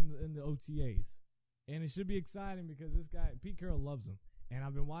in the OTAs. And it should be exciting because this guy, Pete Carroll, loves him. And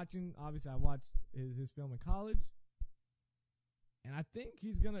I've been watching, obviously I watched his film in college. And I think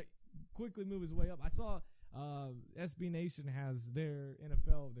he's going to quickly move his way up. I saw SB Nation has their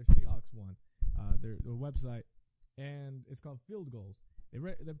NFL, their Seahawks one, their website, and it's called Field Goals. They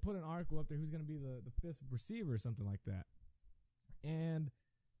put an article up there who's going to be the fifth receiver or something like that. And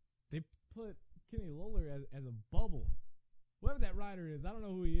they put Kenny Lawler as a bubble. Whoever that writer is, I don't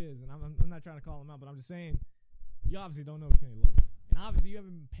know who he is, and I'm not trying to call him out, but I'm just saying, you obviously don't know Kenny Lawler. And obviously you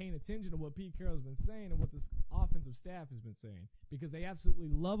haven't been paying attention to what Pete Carroll's been saying and what this offensive staff has been saying, because they absolutely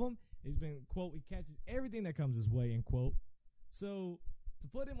love him. He's been, quote, he catches everything that comes his way, end quote. So to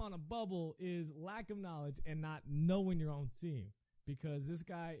put him on a bubble is lack of knowledge and not knowing your own team, because this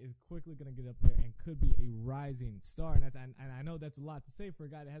guy is quickly going to get up there and could be a rising star. And I know that's a lot to say for a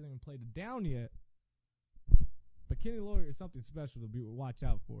guy that hasn't even played it down yet. But Kenny Lawler is something special to watch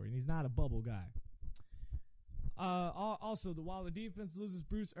out for, and he's not a bubble guy. Also, while the defense loses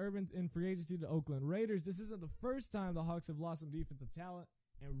Bruce Irvin in free agency to Oakland Raiders, this isn't the first time the Hawks have lost some defensive talent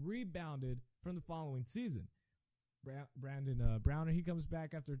and rebounded from the following season. Brandon Browner, he comes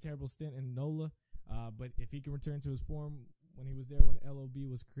back after a terrible stint in NOLA, but if he can return to his form when he was there when LOB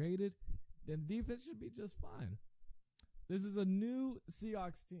was created, then the defense should be just fine. This is a new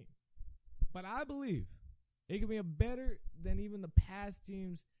Seahawks team, but I believe it can be a better than even the past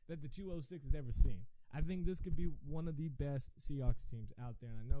teams that the 206 has ever seen. I think this could be one of the best Seahawks teams out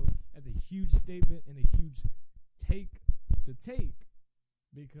there. And I know that's a huge statement and a huge take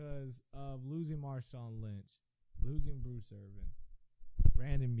because of losing Marshawn Lynch, losing Bruce Irvin,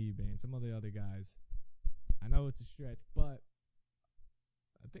 Brandon Meebane, some of the other guys. I know it's a stretch, but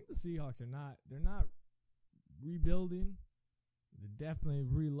I think the Seahawks they're not rebuilding. They're definitely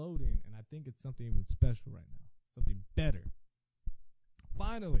reloading, and I think it's something even special right now, something better.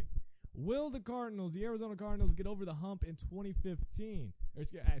 Finally, will the Arizona Cardinals, get over the hump in 2015? In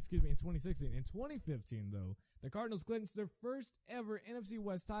 2016. In 2015, though, the Cardinals clinched their first ever NFC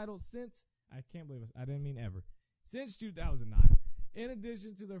West title since 2009. In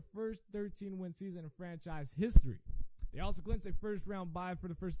addition to their first 13-win season in franchise history. They also clinched a first-round bye for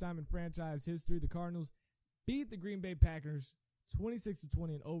the first time in franchise history. The Cardinals beat the Green Bay Packers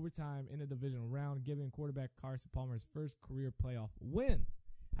 26-20 in overtime in the divisional round, giving quarterback Carson Palmer his first career playoff win.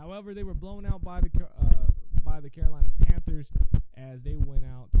 However, they were blown out by the Carolina Panthers as they went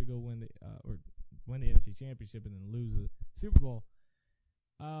out to go win the NFC Championship and then lose the Super Bowl.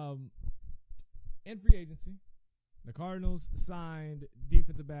 In free agency, The Cardinals signed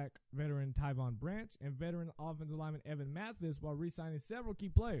defensive back veteran Tyvon Branch and veteran offensive lineman Evan Mathis while re-signing several key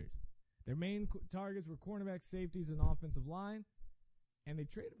players. Their main targets were cornerbacks, safeties, and offensive line. And they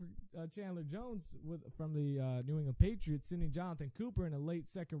traded for Chandler Jones from the New England Patriots, sending Jonathan Cooper in a late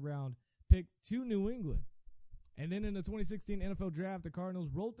second-round pick to New England. And then in the 2016 NFL Draft, the Cardinals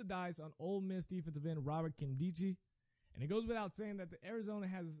rolled the dice on Ole Miss defensive end Robert Nkemdiche. And it goes without saying that the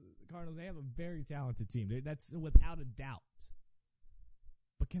Cardinals, they have a very talented team. That's without a doubt.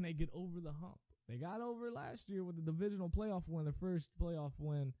 But can they get over the hump? They got over it last year with the divisional playoff win, the first playoff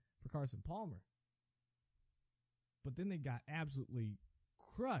win for Carson Palmer. But then they got absolutely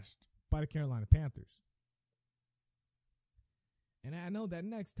crushed by the Carolina Panthers. And I know that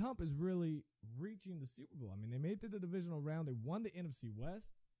next hump is really reaching the Super Bowl. I mean, they made it to the divisional round. They won the NFC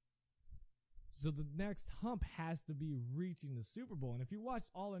West. So the next hump has to be reaching the Super Bowl. And if you watched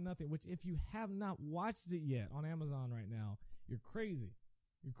All or Nothing, which if you have not watched it yet on Amazon right now, you're crazy.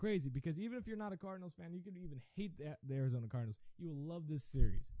 You're crazy because even if you're not a Cardinals fan, you could even hate the Arizona Cardinals. You will love this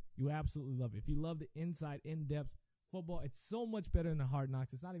series. You absolutely love it. If you love the inside, in-depth football, it's so much better than the Hard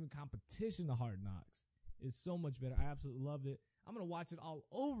Knocks. It's not even competition to Hard Knocks. It's so much better. I absolutely loved it. I'm going to watch it all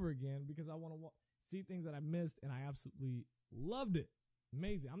over again because I want to see things that I missed, and I absolutely loved it.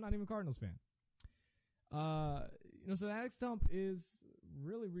 Amazing. I'm not even a Cardinals fan. So the next hump is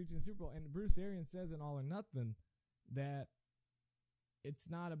really reaching the Super Bowl. And Bruce Arians says in All or Nothing that it's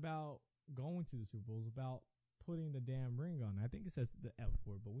not about going to the Super Bowl. It's about putting the damn ring on. I think it says the F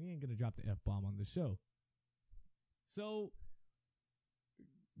word, but we ain't going to drop the F-bomb on the show. So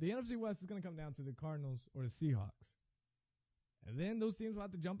the NFC West is going to come down to the Cardinals or the Seahawks. And then those teams will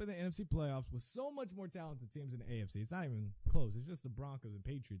have to jump in the NFC playoffs with so much more talented teams in the AFC. It's not even close. It's just the Broncos and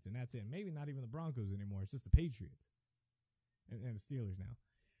Patriots, and that's it. Maybe not even the Broncos anymore. It's just the Patriots and the Steelers now.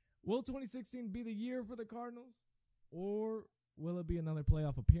 Will 2016 be the year for the Cardinals, or will it be another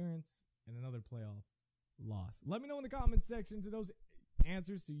playoff appearance and another playoff loss? Let me know in the comments section to those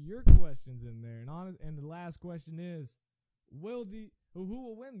answers to your questions in there. And the last question is, who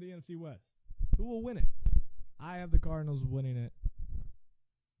will win the NFC West? Who will win it? I have the Cardinals winning it.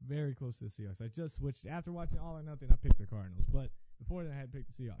 Very close to the Seahawks. I just switched. After watching All or Nothing, I picked the Cardinals. But before that, I had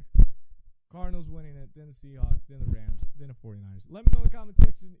picked the Seahawks. Cardinals winning it, then the Seahawks, then the Rams, then the 49ers. Let me know in the comment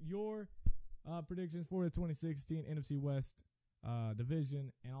section your predictions for the 2016 NFC West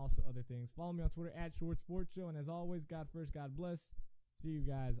division and also other things. Follow me on Twitter at Short Sports Show. And as always, God first, God bless. See you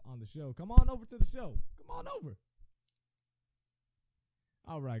guys on the show. Come on over to the show. Come on over.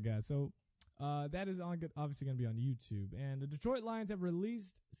 All right, guys. So that is obviously going to be on YouTube. And the Detroit Lions have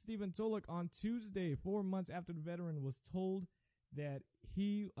released Stephen Tulloch on Tuesday, 4 months after the veteran was told that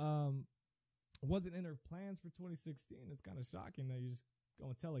he wasn't in their plans for 2016. It's kind of shocking that you just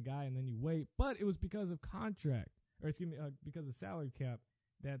going to tell a guy and then you wait. But it was because of because of salary cap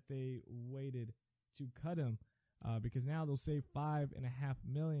that they waited to cut him because now they'll save $5.5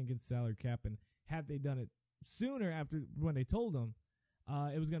 million against salary cap. And had they done it sooner after when they told him,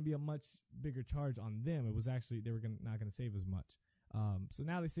 it was going to be a much bigger charge on them. It was actually they were not going to save as much. So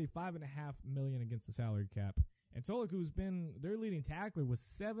now they save $5.5 million against the salary cap. And Tulloch, who's been their leading tackler, was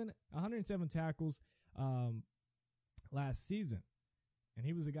 107 tackles last season. And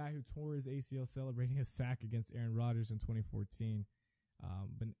he was the guy who tore his ACL celebrating a sack against Aaron Rodgers in 2014.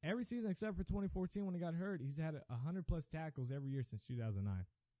 But every season except for 2014 when he got hurt, he's had 100-plus tackles every year since 2009.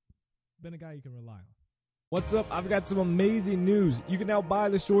 Been a guy you can rely on. What's up? I've got some amazing news. You can now buy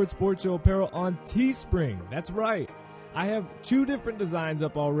the Short Sports Show apparel on Teespring. That's right. I have 2 different designs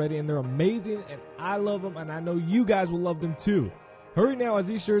up already, and they're amazing, and I love them, and I know you guys will love them too. Hurry now, as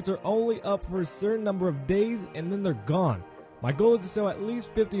these shirts are only up for a certain number of days, and then they're gone. My goal is to sell at least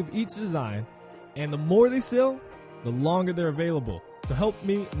 50 of each design, and the more they sell, the longer they're available. So help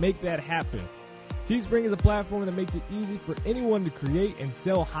me make that happen. Teespring is a platform that makes it easy for anyone to create and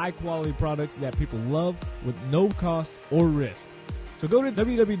sell high-quality products that people love with no cost or risk. So go to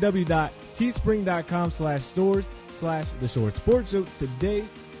www.teespring.com/stores/The Short Sports Show today,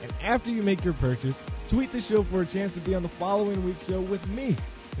 and after you make your purchase, tweet the show for a chance to be on the following week's show with me.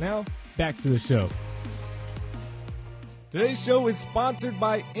 Now, back to the show. Today's show is sponsored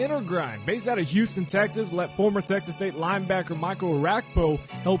by InnerGrind. Based out of Houston, Texas, let former Texas State linebacker Michael Arakpo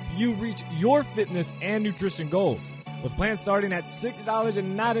help you reach your fitness and nutrition goals. With plans starting at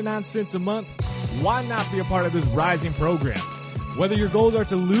 $6.99 a month, why not be a part of this rising program? Whether your goals are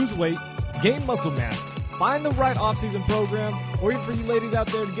to lose weight, gain muscle mass, find the right off-season program, or even for you ladies out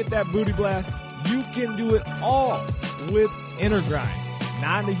there to get that booty blast, you can do it all with InnerGrind.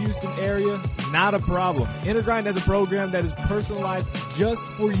 Not in the Houston area, not a problem. InnerGrind has a program that is personalized just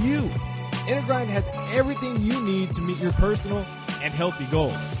for you. InnerGrind has everything you need to meet your personal and healthy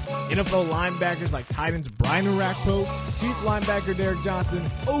goals. NFL linebackers like Titans Brian Orakpo, Chiefs linebacker Derek Johnson,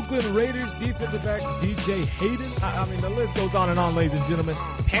 Oakland Raiders defensive back DJ Hayden. I mean, the list goes on, ladies and gentlemen.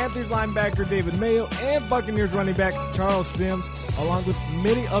 Panthers linebacker David Mayo and Buccaneers running back Charles Sims, along with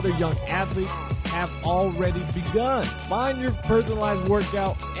many other young athletes, have already begun. Find your personalized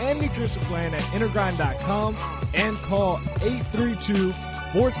workout and nutrition plan at InnerGrind.com and call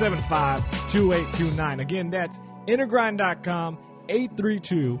 832-475-2829. Again, that's InnerGrind.com,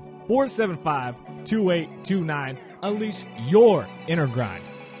 832-475-2829. Unleash your inner grind.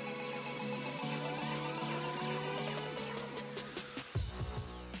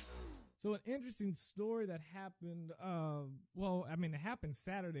 So an interesting story that happened, it happened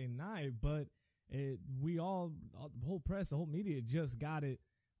Saturday night, but the whole press, the whole media just got it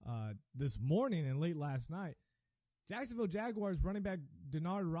this morning and late last night. Jacksonville Jaguars running back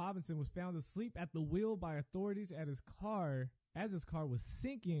Denard Robinson was found asleep at the wheel by authorities as his car was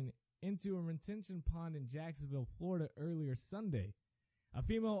sinking into a retention pond in Jacksonville, Florida earlier Sunday. A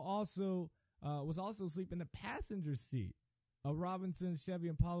female was also asleep in the passenger seat of Robinson's Chevy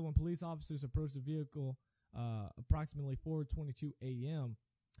Impala when police officers approached the vehicle approximately 4:22 a.m.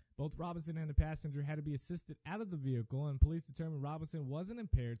 Both Robinson and the passenger had to be assisted out of the vehicle, and police determined Robinson wasn't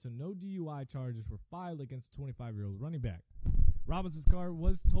impaired, so no DUI charges were filed against the 25-year-old running back. Robinson's car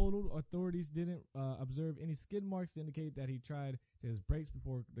was totaled. Authorities didn't observe any skid marks to indicate that he tried to his brakes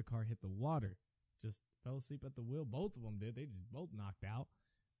before the car hit the water. Just fell asleep at the wheel. Both of them did. They just both knocked out,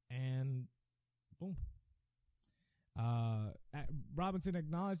 and boom. Robinson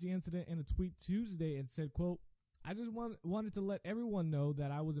acknowledged the incident in a tweet Tuesday and said, quote, "I just wanted to let everyone know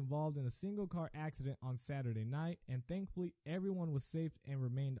that I was involved in a single car accident on Saturday night, and thankfully everyone was safe and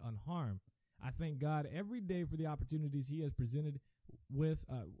remained unharmed. I thank God every day for the opportunities he has presented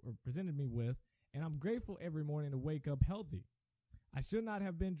me with, and I'm grateful every morning to wake up healthy. I should not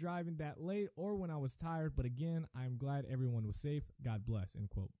have been driving that late or when I was tired, but again, I'm glad everyone was safe. God bless," end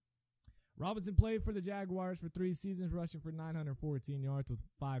quote. Robinson played for the Jaguars for 3 seasons, rushing for 914 yards with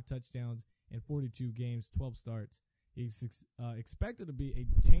 5 touchdowns in 42 games, 12 starts. He's expected to be a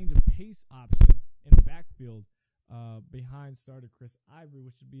change of pace option in the backfield behind starter Chris Ivory,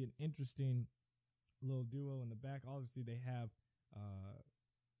 which should be an interesting little duo in the back. Obviously, they have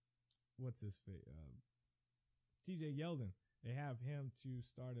TJ Yeldon. They have him to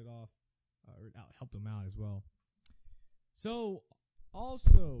start it off or help them out as well. So,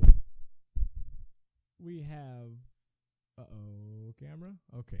 also, we have camera.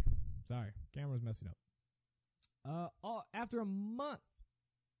 Okay, sorry, camera's messing up. After a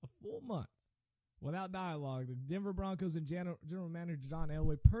full month without dialogue, the Denver Broncos and General Manager John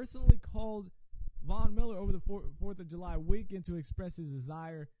Elway personally called Von Miller over the 4th of July weekend to express his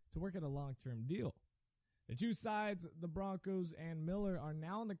desire to work at a long-term deal. The two sides, the Broncos and Miller, are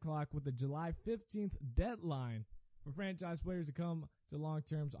now on the clock with the July 15th deadline for franchise players to come to long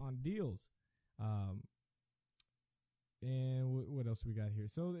terms on deals. And what else we got here?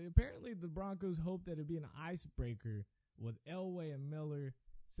 So apparently the Broncos hope that it'd be an icebreaker with Elway and Miller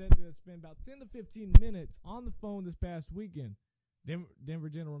said to spend about 10 to 15 minutes on the phone this past weekend. Denver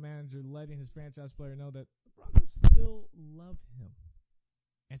general manager letting his franchise player know that the Broncos still love him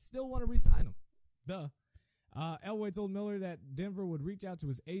and still want to re-sign him. Elway told Miller that Denver would reach out to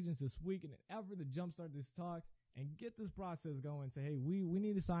his agents this week in an effort to jumpstart these talks and get this process going. Say, hey, we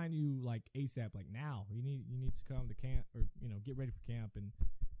need to sign you like ASAP, like now. You need to come to camp or get ready for camp, and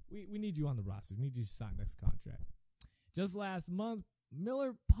we need you on the roster. We need you to sign this contract. Just last month,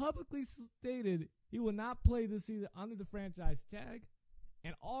 Miller publicly stated he would not play this season under the franchise tag,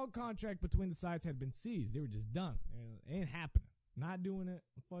 and all contract between the sides had been seized. They were just done. It ain't happening. Not doing it.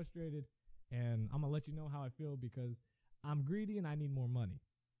 I'm frustrated, and I'm gonna let you know how I feel because I'm greedy and I need more money.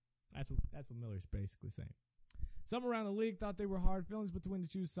 That's what Miller's basically saying. Some around the league thought there were hard feelings between the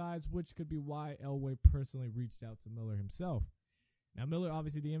two sides, which could be why Elway personally reached out to Miller himself. Now, Miller,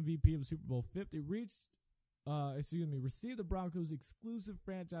 obviously the MVP of Super Bowl 50, received the Broncos' exclusive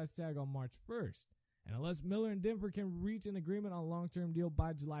franchise tag on March 1st. And unless Miller and Denver can reach an agreement on a long-term deal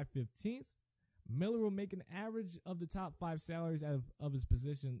by July 15th, Miller will make an average of the top 5 salaries of his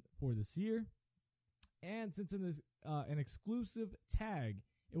position for this year. And since it is an exclusive tag,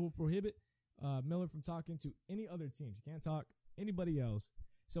 it will prohibit Miller from talking to any other teams. He can't talk anybody else.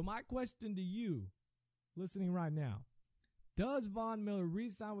 So my question to you, listening right now, does Von Miller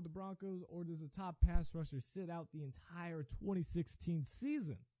re-sign with the Broncos, or does the top pass rusher sit out the entire 2016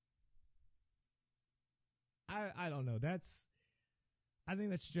 season? I don't know. I think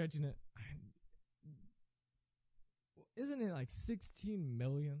that's stretching it. Isn't it like $16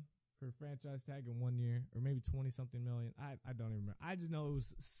 million for a franchise tag in 1 year, or maybe 20-something million. I don't even remember. I just know it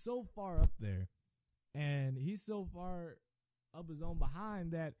was so far up there, and he's so far up his own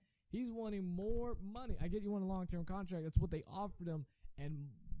behind that he's wanting more money. I get you want a long-term contract. That's what they offered him, and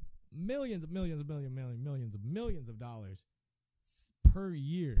millions of dollars per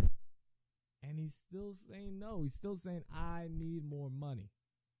year. And he's still saying no. He's still saying, I need more money.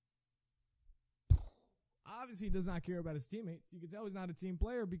 Obviously, he does not care about his teammates. You can tell he's not a team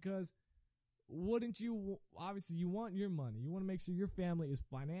player because wouldn't you, obviously, you want your money. You want to make sure your family is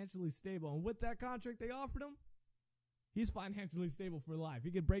financially stable. And with that contract they offered him, he's financially stable for life.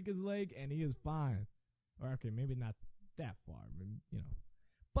 He could break his leg and he is fine. Or, okay, maybe not that far,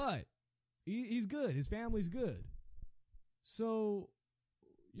 but he's good. His family's good. So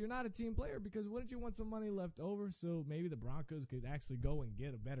you're not a team player because wouldn't you want some money left over so maybe the Broncos could actually go and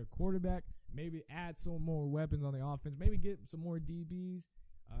get a better quarterback, maybe add some more weapons on the offense, maybe get some more DBs,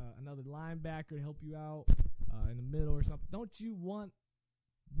 another linebacker to help you out in the middle or something. Don't you want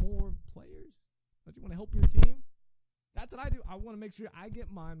more players? Don't you want to help your team? That's what I do. I want to make sure I get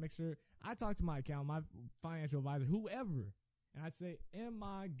mine, make sure I talk to my accountant, my financial advisor, whoever, and I say, am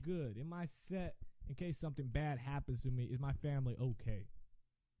I good? Am I set in case something bad happens to me? Is my family okay?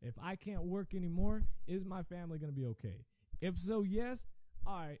 If I can't work anymore, is my family going to be okay? If so, yes.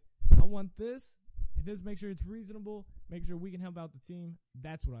 All right, I want this. And just make sure it's reasonable. Make sure we can help out the team.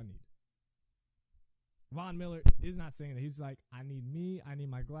 That's what I need. Von Miller is not saying that. He's like, I need me. I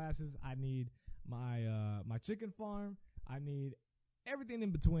need my glasses. I need my my chicken farm. I need everything in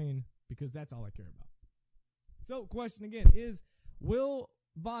between because that's all I care about. So, question again is, will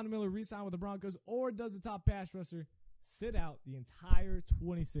Von Miller re-sign with the Broncos, or does the top pass rusher sit out the entire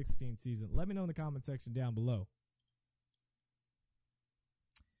 2016 season? Let me know in the comment section down below.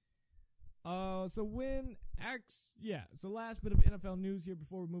 So last bit of NFL news here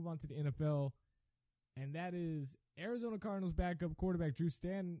before we move on to the NFL, and that is Arizona Cardinals backup quarterback Drew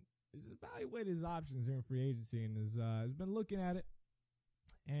Stanton has evaluated his options here in free agency and has been looking at it,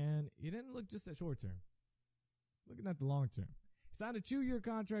 and he didn't look just at short term, looking at the long term. He signed a 2-year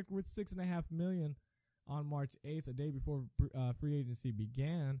contract worth $6.5 million on March 8th, a day before free agency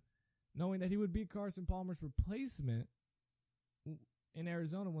began, knowing that he would be Carson Palmer's replacement in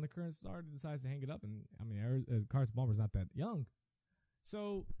Arizona when the current starter decides to hang it up. And Carson Palmer's not that young.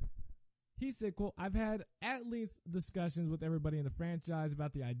 So he said, quote, I've had at least discussions with everybody in the franchise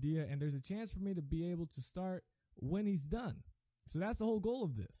about the idea, and there's a chance for me to be able to start when he's done. So that's the whole goal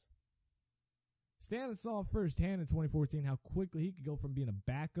of this. Stanton saw firsthand in 2014 how quickly he could go from being a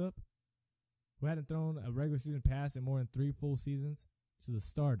backup who hadn't thrown a regular season pass in more than 3 full seasons to the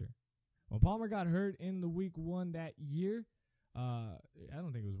starter. When Palmer got hurt in the week 1 that year, I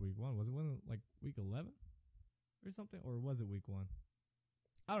don't think it was week 1. Was it like week 11 or something? Or was it week 1?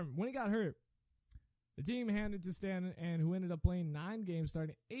 I don't remember. When he got hurt, the team handed to Stanton, and who ended up playing 9 games,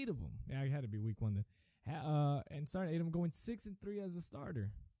 starting 8 of them. Yeah, it had to be week 1 then. And starting 8 of them, going 6-3 as a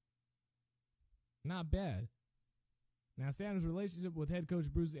starter. Not bad. Now, Stanton's relationship with head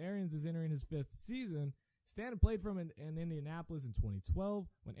coach Bruce Arians is entering his 5th season. Stanton played for him in Indianapolis in 2012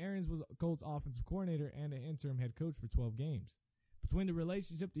 when Arians was Colts offensive coordinator and an interim head coach for 12 games. Between the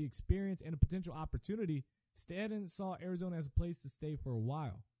relationship, the experience, and a potential opportunity, Stanton saw Arizona as a place to stay for a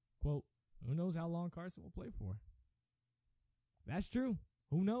while. Quote, who knows how long Carson will play for? That's true.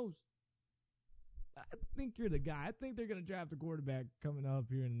 Who knows? I think you're the guy. I think they're going to draft a quarterback coming up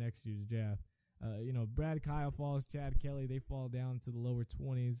here in the next year's draft. Brad Kyle falls, Chad Kelly, they fall down to the lower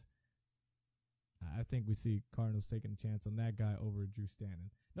 20s. I think we see Cardinals taking a chance on that guy over Drew Stanton.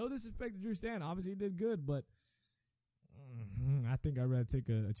 No disrespect to Drew Stanton. Obviously, he did good, but I think I'd rather take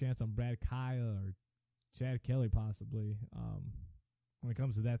a chance on Brad Kyle or Chad Kelly possibly when it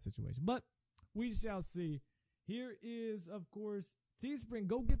comes to that situation. But we shall see. Here is, of course, Teespring.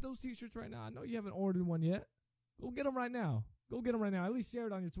 Go get those T-shirts right now. I know you haven't ordered one yet. Go get them right now. Go get them right now. At least share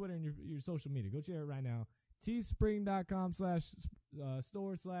it on your Twitter and your social media. Go share it right now.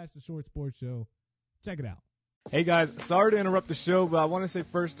 Teespring.com/store/The Short Sports Show. Check it out. Hey guys, sorry to interrupt the show, but I want to say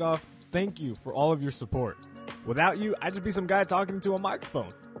first off, thank you for all of your support. Without you, I'd just be some guy talking into a microphone.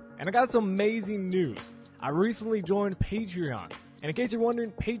 And I got some amazing news. I recently joined Patreon. And in case you're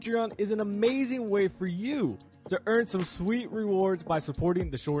wondering, Patreon is an amazing way for you to earn some sweet rewards by supporting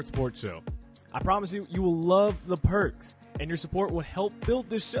The Short Sports Show. I promise you, you will love the perks, and your support will help build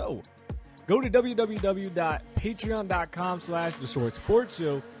this show. Go to www.patreon.com/The Short Sports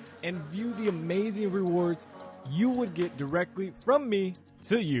Show and view the amazing rewards you would get directly from me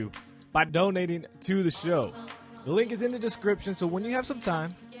to you by donating to the show. The link is in the description, so when you have some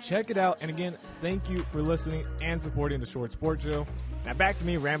time, Check it out. And again, thank you for listening and supporting the Short Sports Show. Now back to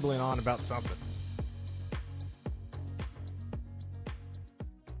me rambling on about something.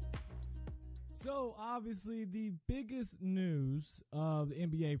 So, obviously, the biggest news of the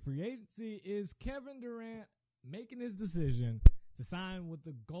NBA free agency is Kevin Durant making his decision to sign with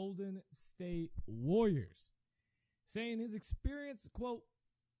the Golden State Warriors. Saying his experience, quote,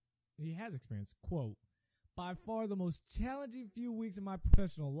 he has experienced, quote, by far the most challenging few weeks of my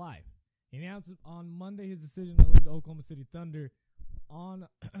professional life. He announced on Monday his decision to leave the Oklahoma City Thunder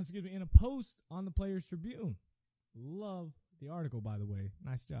in a post on the Players Tribune. Love the article, by the way.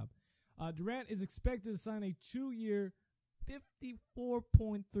 Nice job. Durant is expected to sign a 2-year,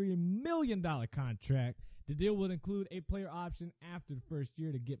 $54.3 million contract. The deal will include a player option after the first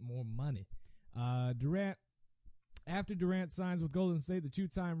year to get more money. After Durant signs with Golden State, the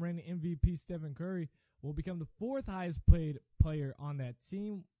two-time reigning MVP Stephen Curry will become the fourth highest paid player on that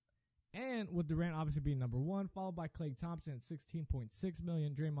team, and with Durant obviously being number one, followed by Klay Thompson at $16.6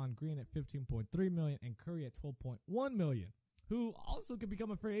 million, Draymond Green at $15.3 million, and Curry at $12.1 million, who also could become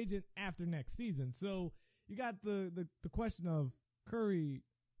a free agent after next season. So you got the question of Curry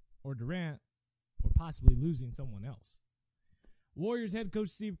or Durant or possibly losing someone else. Warriors head coach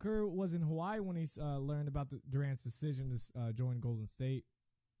Steve Kerr was in Hawaii when he learned about Durant's decision to join Golden State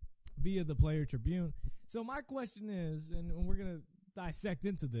via the Player Tribune. So my question is, and we're going to dissect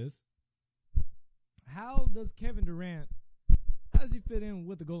into this, how does Kevin Durant, how does he fit in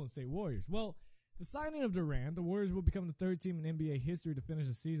with the Golden State Warriors? Well, the signing of Durant, the Warriors will become the third team in NBA history to finish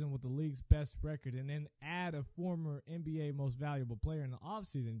a season with the league's best record and then add a former NBA most valuable player in the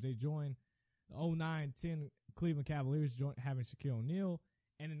offseason. They joined the 09-10 Cleveland Cavaliers, having Shaquille O'Neal,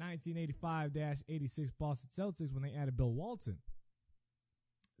 and the 1985-86 Boston Celtics when they added Bill Walton.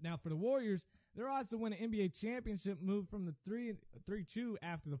 Now, for the Warriors, their odds to win an NBA championship moved from the 3-2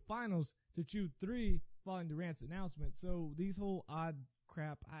 after the finals to 2-3 following Durant's announcement. So these whole odd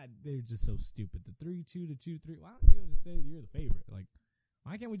crap, they're just so stupid. The 3-2 to 2-3. Why don't you just say you're the favorite? Like,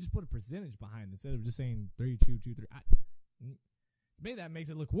 why can't we just put a percentage behind it instead of just saying 3-2, 2-3? Maybe that makes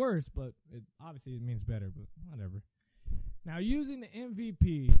it look worse, but obviously it means better, but whatever. Now, using the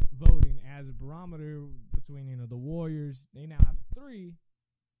MVP voting as a barometer between, the Warriors, they now have 3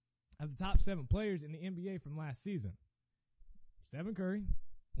 of the top 7 players in the NBA from last season. Stephen Curry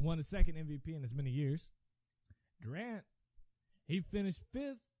won the second MVP in as many years. Durant, he finished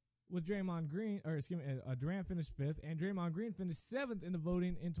 5th with Draymond Green, Durant finished 5th, and Draymond Green finished 7th in the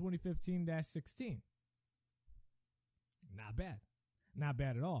voting in 2015-16. Not bad. Not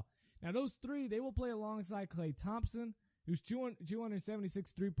bad at all. Now, those 3, they will play alongside Klay Thompson, whose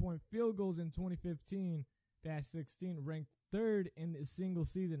 276 three-point field goals in 2015-16 ranked 3rd in a single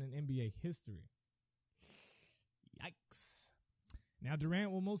season in NBA history. Yikes. Now,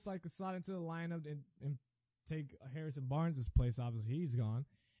 Durant will most likely slide into the lineup and take Harrison Barnes' place. Obviously, he's gone.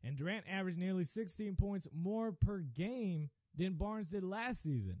 And Durant averaged nearly 16 points more per game than Barnes did last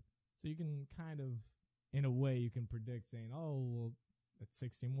season. So you can kind of, in a way, you can predict saying, oh, well, that's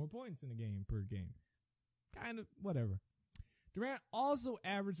 16 more points in a game per game. Kind of, whatever. Durant also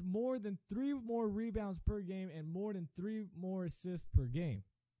averaged more than 3 more rebounds per game and more than 3 more assists per game.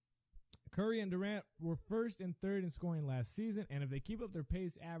 Curry and Durant were 1st and 3rd in scoring last season, and if they keep up their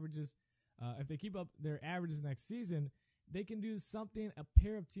averages next season, they can do something a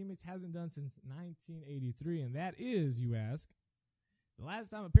pair of teammates hasn't done since 1983, and that is, you ask, the last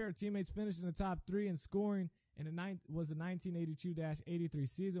time a pair of teammates finished in the top 3 in scoring was the 1982-83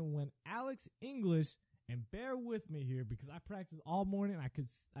 season when Alex English, and bear with me here because I practiced all morning. I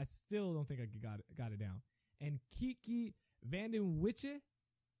still don't think I got it down. And Kiki Vandenwiche,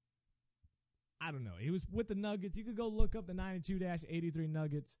 I don't know. He was with the Nuggets. You could go look up the 92-83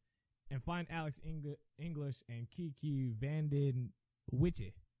 Nuggets and find Alex English and Kiki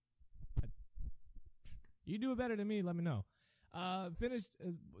Vandenwiche. You do it better than me. Let me know.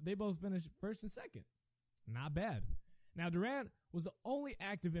 They both finished 1st and 2nd. Not bad. Now, Durant was the only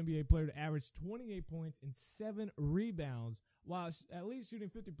active NBA player to average 28 points and 7 rebounds while at least shooting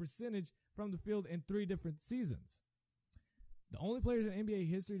 50% from the field in 3 different seasons. The only players in NBA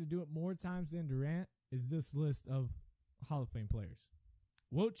history to do it more times than Durant is this list of Hall of Fame players.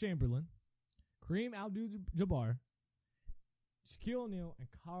 Wilt Chamberlain, Kareem Abdul-Jabbar, Shaquille O'Neal, and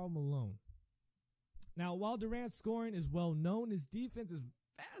Karl Malone. Now, while Durant's scoring is well known, his defense is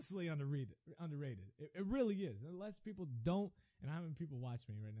vastly underrated. It really is. Unless people don't, and I'm having people watch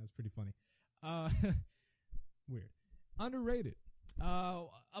me right now. It's pretty funny. Weird. Underrated.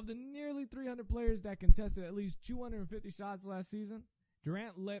 Of the nearly 300 players that contested at least 250 shots last season,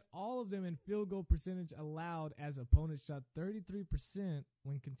 Durant led all of them in field goal percentage allowed as opponents shot 33%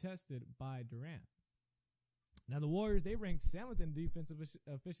 when contested by Durant. Now, the Warriors, they ranked 7th in defensive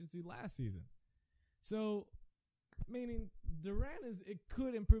efficiency last season. So, meaning Durant it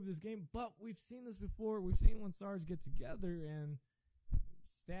could improve this game, but we've seen this before. We've seen when stars get together and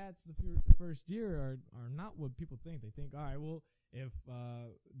stats the first year are not what people think. They think, all right, well, if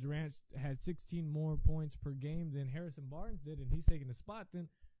Durant had 16 more points per game than Harrison Barnes did and he's taking the spot, then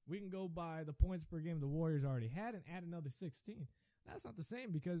we can go by the points per game the Warriors already had and add another 16. That's not the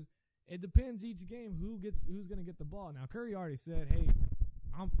same because it depends each game who's going to get the ball. Now, Curry already said, hey,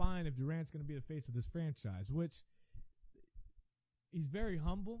 I'm fine if Durant's going to be the face of this franchise, which he's very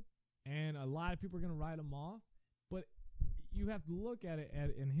humble, and a lot of people are going to write him off. But you have to look at it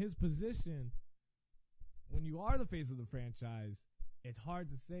in his position. When you are the face of the franchise, it's hard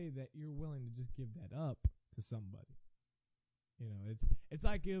to say that you're willing to just give that up to somebody. You know, it's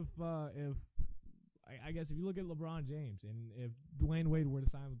like if I guess if you look at LeBron James and if Dwyane Wade were to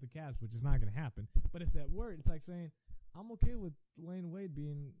sign with the Cavs, which is not going to happen, but if that were, it's like saying I'm okay with Dwyane Wade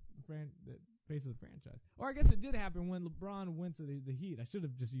being the face of the franchise. Or I guess it did happen when LeBron went to the Heat. I should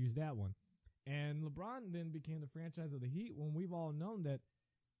have just used that one. And LeBron then became the franchise of the Heat when we've all known that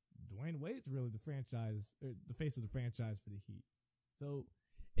Dwyane Wade's really the face of the franchise for the Heat. So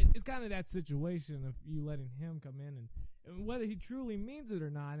it's kind of that situation of you letting him come in and whether he truly means it or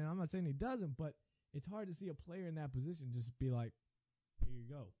not. And I'm not saying he doesn't, but it's hard to see a player in that position just be like, here you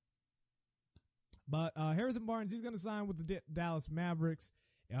go. But Harrison Barnes, he's going to sign with the Dallas Mavericks,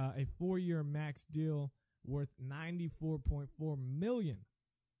 a 4-year max deal worth $94.4 million.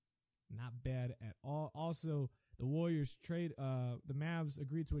 Not bad at all. Also, the Warriors the Mavs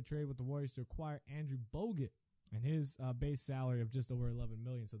agreed to a trade with the Warriors to acquire Andrew Bogut and his base salary of just over $11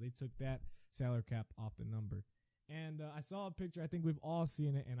 million. So they took that salary cap off the number. And I saw a picture. I think we've all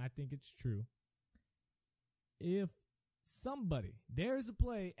seen it, and I think it's true. If somebody dares to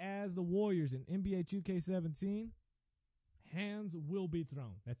play as the Warriors in NBA 2K17, hands will be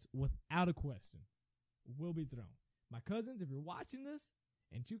thrown. That's without a question. Will be thrown. My cousins, if you're watching this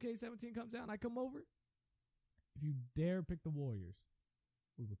and 2K17 comes out and I come over, if you dare pick the Warriors,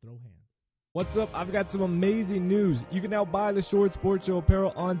 we will throw hands. What's up? I've got some amazing news. You can now buy the Short Sports Show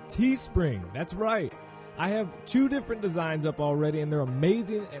apparel on Teespring. That's right. I have 2 different designs up already, and they're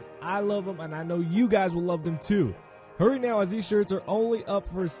amazing, and I love them, and I know you guys will love them too. Hurry now, as these shirts are only up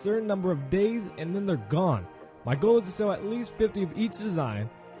for a certain number of days, and then they're gone. My goal is to sell at least 50 of each design,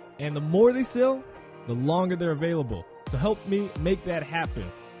 and the more they sell, the longer they're available. So help me make that happen.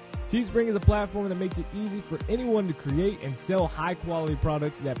 Teespring is a platform that makes it easy for anyone to create and sell high-quality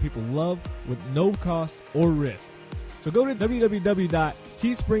products that people love with no cost or risk. So go to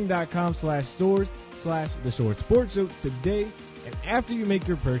www.teespring.com/stores/The Short Sports Show today, and after you make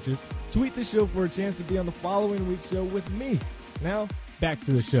your purchase, tweet the show for a chance to be on the following week's show with me. Now, back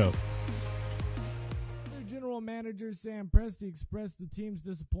to the show. General Manager Sam Presti expressed the team's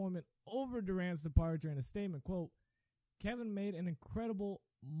disappointment over Durant's departure in a statement, quote, Kevin made an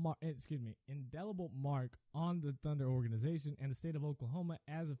indelible mark on the Thunder organization and the state of Oklahoma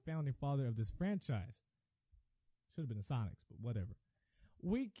as a founding father of this franchise. Should have been the Sonics, but whatever.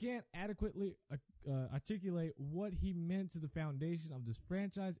 We can't adequately articulate what he meant to the foundation of this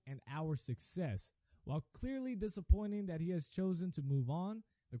franchise and our success. While clearly disappointing that he has chosen to move on,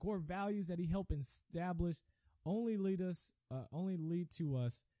 the core values that he helped establish only lead to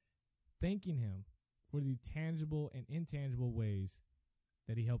us thanking him for the tangible and intangible ways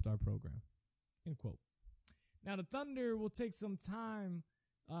that he helped our program. End quote. Now, the Thunder will take some time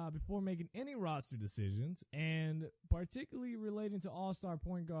before making any roster decisions, and particularly relating to all-star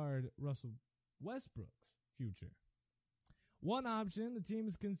point guard Russell Westbrook's future. One option the team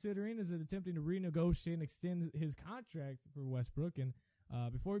is considering is attempting to renegotiate and extend his contract for Westbrook and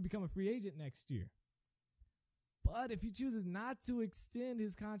before he become a free agent next year. But if he chooses not to extend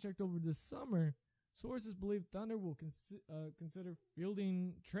his contract over this summer, sources believe Thunder will consider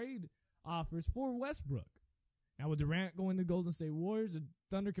fielding trade offers for Westbrook. Now, with Durant going to Golden State Warriors, the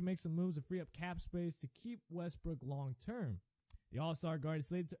Thunder can make some moves to free up cap space to keep Westbrook long-term. The All-Star guard is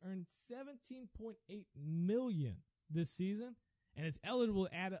slated to earn $17.8 million this season, and is eligible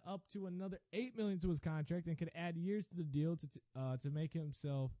to add up to another $8 million to his contract and could add years to the deal to take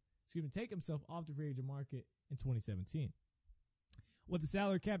himself off the free agent market in 2017. With the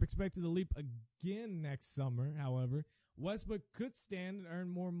salary cap expected to leap again next summer, however, Westbrook could stand and earn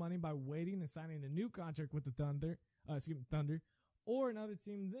more money by waiting and signing a new contract with the Thunder, or another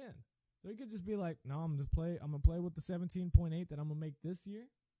team then. So he could just be like, no, I'm gonna play with the 17.8 that I'm gonna make this year,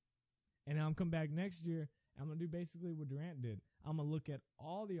 and I'm come back next year I'm going to do basically what Durant did. I'm going to look at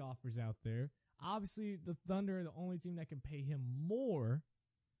all the offers out there. Obviously, the Thunder are the only team that can pay him more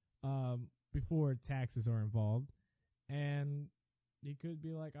before taxes are involved. And he could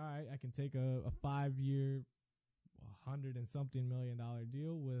be like, all right, I can take a 5-year, $100-and-something million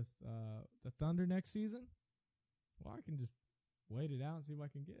deal with the Thunder next season. Or I can just wait it out and see what I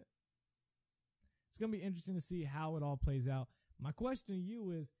can get. It's going to be interesting to see how it all plays out. My question to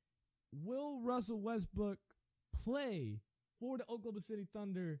you is, will Russell Westbrook play for the Oklahoma City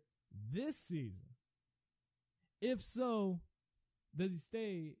Thunder this season? If so, does he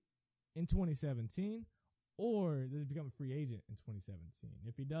stay in 2017, or does he become a free agent in 2017?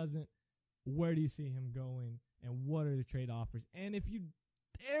 If he doesn't, where do you see him going, and what are the trade offers? And if you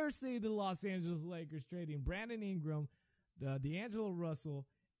dare say the Los Angeles Lakers trading Brandon Ingram, D'Angelo Russell,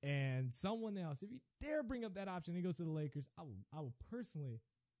 and someone else, if you dare bring up that option, he goes to the Lakers, I will personally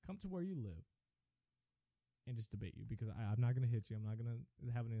come to where you live and just debate you, because I'm not going to hit you. I'm not going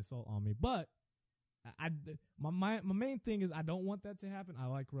to have an insult on me. But my main thing is I don't want that to happen. I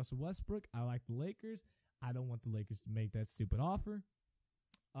like Russell Westbrook. I like the Lakers. I don't want the Lakers to make that stupid offer.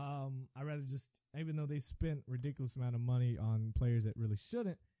 I'd rather just, even though they spent ridiculous amount of money on players that really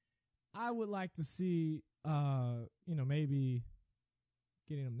shouldn't, I would like to see, maybe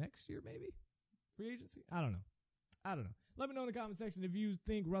getting them next year, maybe free agency. I don't know. Let me know in the comment section if you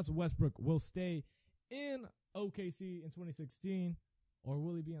think Russell Westbrook will stay in OKC in 2016, or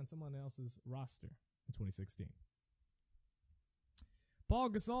will he be on someone else's roster in 2016? Paul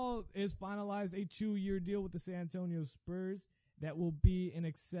Gasol is finalized a 2-year deal with the San Antonio Spurs that will be in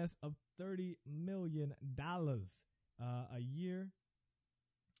excess of $30 million a year,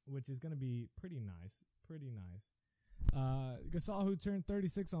 which is going to be pretty nice. Gasol, who turned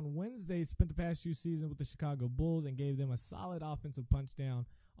 36 on Wednesday, spent the past 2 seasons with the Chicago Bulls and gave them a solid offensive punch down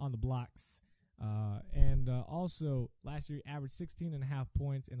on the blocks. And also, last year, he averaged 16.5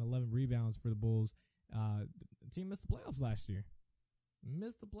 points and 11 rebounds for the Bulls. The team missed the playoffs last year.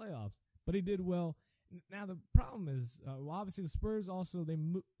 But he did well. Now, the problem is, obviously, the Spurs also,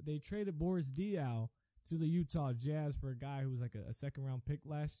 they traded Boris Diaw to the Utah Jazz for a guy who was like a second-round pick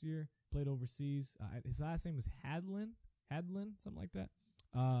last year, played overseas. His last name was Hadlin, something like that.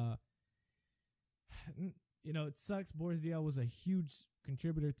 It sucks. Boris Diaw was a huge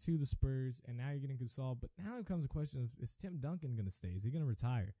contributor to the Spurs, and now you're getting Gasol. But now it comes a question of, is Tim Duncan going to stay? Is he going to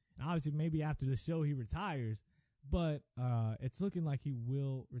retire? And obviously, maybe after the show he retires, but it's looking like he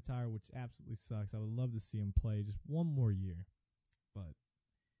will retire, which absolutely sucks. I would love to see him play just one more year, but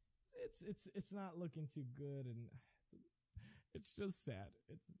it's not looking too good, and it's just sad.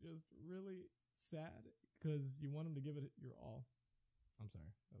 It's just really sad because you want him to give it your all. I'm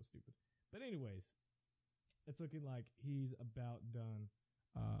sorry, that was stupid. But anyways, it's looking like he's about done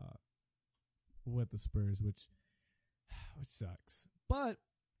with the Spurs, which sucks. But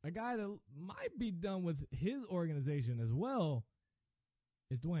a guy that might be done with his organization as well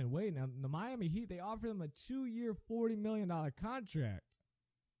is Dwyane Wade. Now, the Miami Heat, they offered him a 2-year, $40 million contract.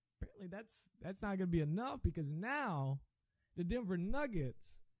 Apparently, that's not going to be enough, because now the Denver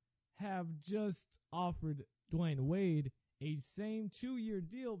Nuggets have just offered Dwyane Wade a same 2-year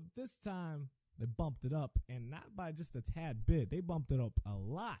deal, but this time they bumped it up, and not by just a tad bit. They bumped it up a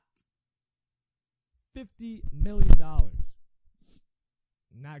lot. $50 million.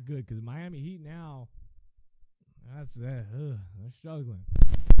 Not good, because Miami Heat now, they're struggling.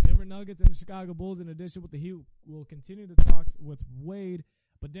 Denver Nuggets and the Chicago Bulls, in addition with the Heat, will continue the talks with Wade,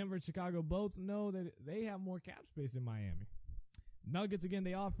 but Denver and Chicago both know that they have more cap space than Miami. Nuggets, again,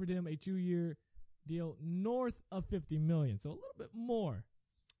 they offered him a 2-year deal north of $50 million, so a little bit more.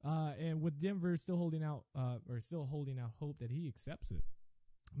 And with Denver still holding out hope that he accepts it.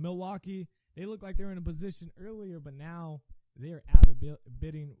 Milwaukee, they look like they're in a position earlier, but now they are out of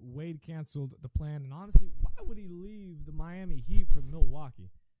bidding. Wade canceled the plan, and honestly, why would he leave the Miami Heat for Milwaukee?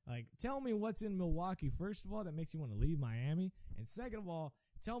 Like, tell me what's in Milwaukee, first of all, that makes you want to leave Miami, and second of all,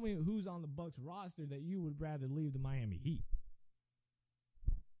 tell me who's on the Bucks roster that you would rather leave the Miami Heat.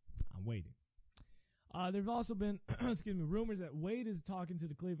 I'm waiting. There have also been, rumors that Wade is talking to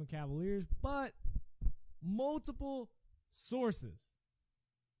the Cleveland Cavaliers, but multiple sources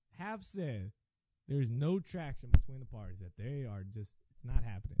have said there's no traction between the parties, that they are just, it's not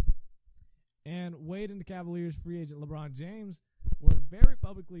happening. And Wade and the Cavaliers free agent LeBron James were very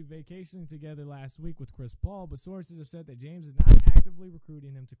publicly vacationing together last week with Chris Paul, but sources have said that James is not actively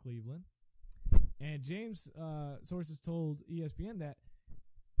recruiting him to Cleveland. And James, sources told ESPN that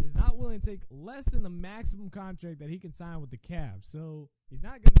is not willing to take less than the maximum contract that he can sign with the Cavs. So he's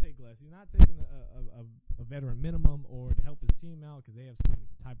not going to take less. He's not taking a veteran minimum or to help his team out because they have some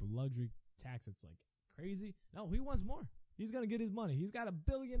type of luxury tax that's like crazy. No, he wants more. He's going to get his money. He's got $1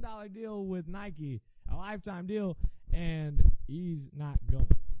 billion deal with Nike, a lifetime deal, and he's not going.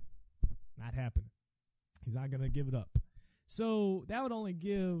 Not happening. He's not going to give it up. So that would only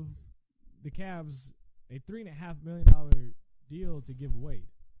give the Cavs a $3.5 million deal to give Wade.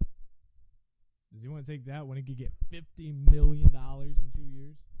 Does he want to take that when he could get $50 million in 2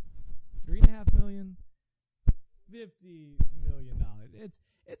 years? $3.5 million, $50 million.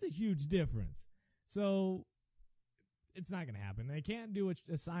 It's a huge difference. So it's not going to happen. They can't do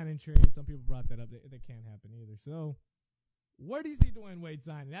a sign and trade. Some people brought that up. That can't happen either. So where do you see Dwyane Wade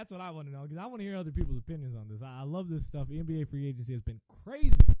signing? That's what I want to know, because I want to hear other people's opinions on this. I love this stuff. NBA free agency has been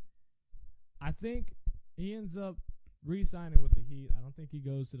crazy. I think he ends up re-signing with the Heat. I don't think he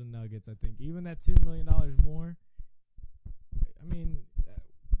goes to the Nuggets. I think even that $10 million more, I mean,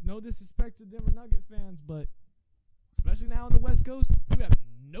 no disrespect to Denver Nugget fans, but especially now on the West Coast, you have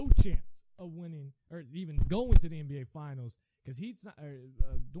no chance of winning or even going to the NBA Finals, because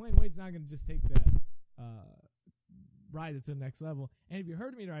Dwyane Wade's not going to just take that ride it to the next level. And if you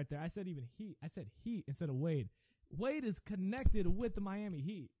heard me right there, I said even Heat. I said Heat instead of Wade. Wade is connected with the Miami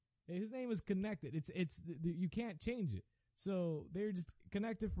Heat. His name is connected. It's you can't change it. So they're just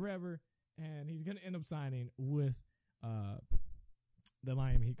connected forever, and he's going to end up signing with the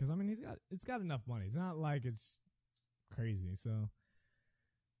Miami Heat, because I mean it's got enough money. It's not like it's crazy. So,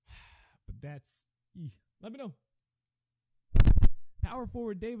 but that's let me know. Power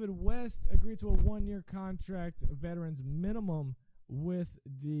forward David West agreed to a 1-year contract, veterans minimum with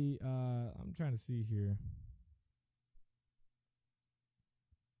the I'm trying to see here.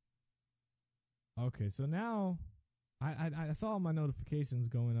 Okay, so now I saw my notifications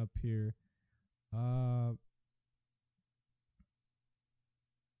going up here.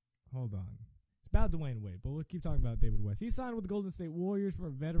 Hold on. It's about Dwyane Wade, but we'll keep talking about David West. He signed with the Golden State Warriors for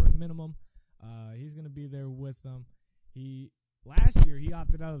a veteran minimum. He's going to be there with them. Last year, he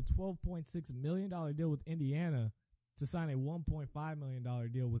opted out of a $12.6 million deal with Indiana to sign a $1.5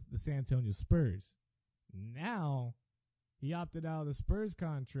 million deal with the San Antonio Spurs. Now, he opted out of the Spurs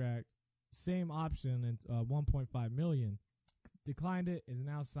contract, same option, and $1.5 million. Declined it, is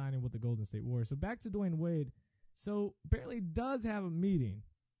now signing with the Golden State Warriors. So back to Dwyane Wade. So apparently does have a meeting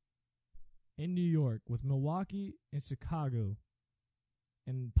in New York with Milwaukee and Chicago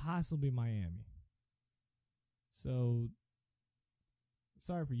and possibly Miami. So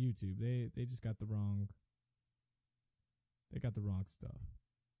sorry for YouTube. They just got the wrong. They got the wrong stuff.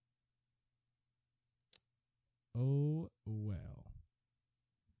 Oh well.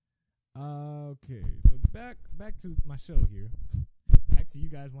 Okay, so back to my show here. Back to you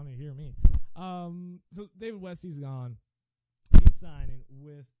guys wanting to hear me. So David West, he's gone. He's signing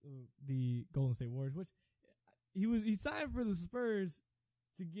with the Golden State Warriors, which he signed for the Spurs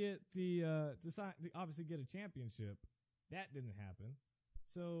to get to obviously get a championship. That didn't happen.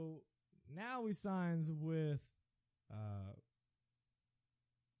 So now he signs with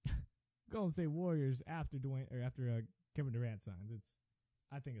Golden State Warriors after Kevin Durant signs.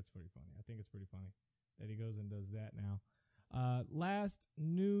 I think it's pretty funny. I think it's pretty funny that he goes and does that now. Last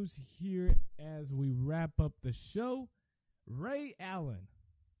news here as we wrap up the show. Ray Allen,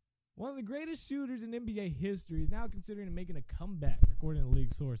 one of the greatest shooters in NBA history, is now considering making a comeback, according to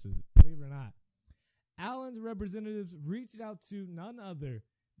league sources. Believe it or not. Allen's representatives reached out to none other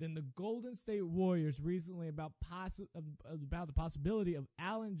than the Golden State Warriors recently about the possibility of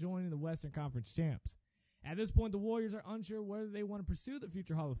Allen joining the Western Conference champs. At this point, the Warriors are unsure whether they want to pursue the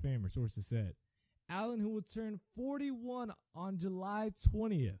future Hall of Famer, sources said. Allen, who will turn 41 on July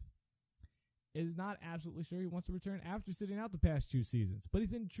 20th, is not absolutely sure he wants to return after sitting out the past 2 seasons, but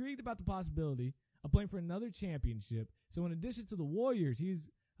he's intrigued about the possibility of playing for another championship. So in addition to the Warriors,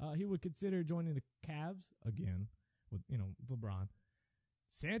 he would consider joining the Cavs again with LeBron,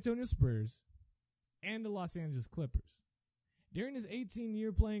 San Antonio Spurs, and the Los Angeles Clippers. During his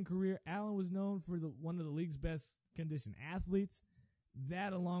 18-year playing career, Allen was known for one of the league's best conditioned athletes.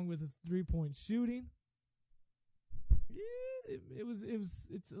 That, along with his 3-point shooting,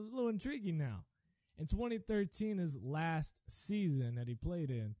 it's a little intriguing now. In 2013, his last season that he played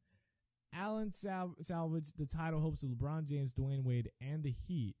in, Allen salvaged the title hopes of LeBron James, Dwyane Wade, and the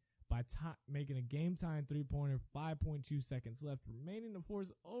Heat by making a game-tying 3-pointer, 5.2 seconds left remaining to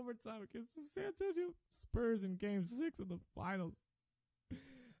force overtime against the San Antonio Spurs in Game 6 of the finals.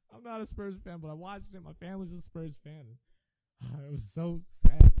 I'm not a Spurs fan, but I watched it. My family's a Spurs fan. It was so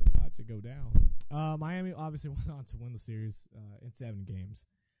sad to watch it go down. Miami obviously went on to win the series in 7 games.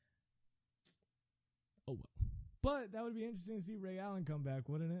 Oh, well. But that would be interesting to see Ray Allen come back,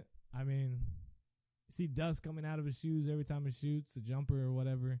 wouldn't it? I mean, see dust coming out of his shoes every time he shoots, a jumper or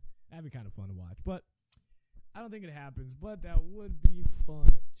whatever. That'd be kind of fun to watch. But I don't think it happens, but that would be fun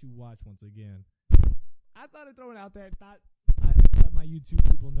to watch once again. So I thought I'd throw it out there. I thought I'd let my YouTube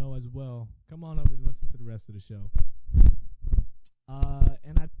people know as well. Come on over to listen to the rest of the show.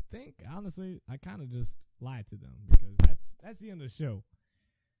 And I think, honestly, I kind of just lied to them because that's the end of the show.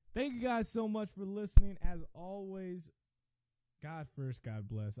 Thank you guys so much for listening. As always, God first, God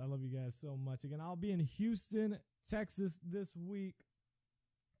bless. I love you guys so much. Again, I'll be in Houston, Texas this week.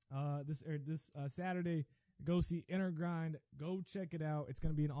 This Saturday. Go see InnerGrind. Go check it out. It's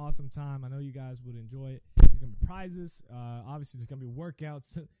going to be an awesome time. I know you guys would enjoy it. There's going to be prizes. Obviously, there's going to be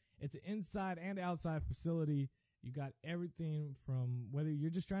workouts. It's an inside and outside facility. You got everything from whether you're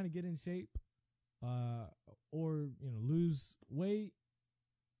just trying to get in shape or lose weight,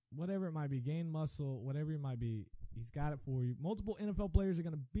 whatever it might be, gain muscle, whatever it might be. He's got it for you. Multiple NFL players are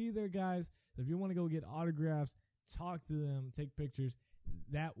going to be there, guys. So if you want to go get autographs, talk to them, take pictures,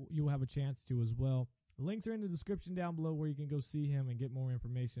 that you'll have a chance to as well. Links are in the description down below where you can go see him and get more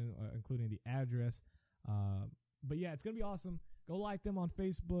information, including the address. But yeah, it's going to be awesome. Go like them on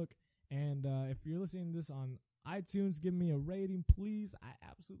Facebook. And if you're listening to this on iTunes, give me a rating, please. I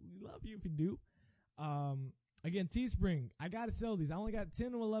absolutely love you if you do. Again, Teespring, I got to sell these. I only got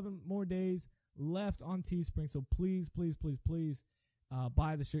 10 to 11 more days left on Teespring. So please, please, please, please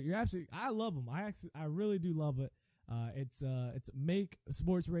buy the shirt. I love them. I really do love it. It's Make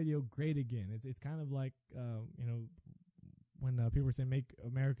Sports Radio Great Again. It's kind of like when people say Make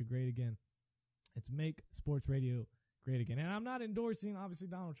America Great Again. It's Make Sports Radio Great Again. And I'm not endorsing obviously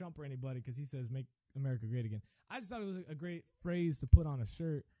Donald Trump or anybody because he says Make America Great Again. I just thought it was a great phrase to put on a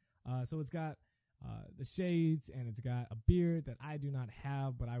shirt. So it's got the shades and it's got a beard that I do not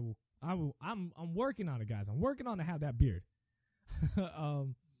have, but I'm working on it, guys. I'm working on to have that beard.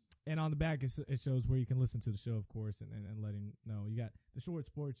 And on the back, it shows where you can listen to the show, of course, and letting know. You got the Short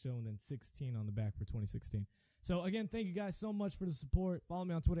Sports Show and then 16 on the back for 2016. So, again, thank you guys so much for the support. Follow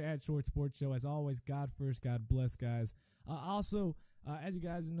me on Twitter at Short Sports Show. As always, God first, God bless, guys. Also, as you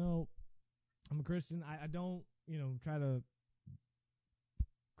guys know, I'm a Christian. I don't, try to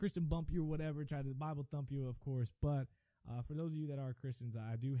Christian bump you or whatever, try to Bible thump you, of course. But for those of you that are Christians,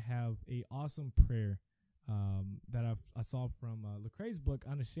 I do have a awesome prayer that I saw from Lecrae's book,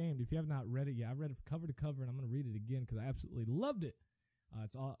 Unashamed. If you have not read it yet, I read it cover to cover, and I'm going to read it again because I absolutely loved it.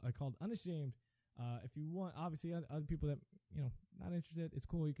 It's all called Unashamed. If you want, obviously, other people that not interested, it's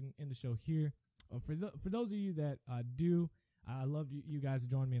cool. You can end the show here. For those of you that do, I love you guys to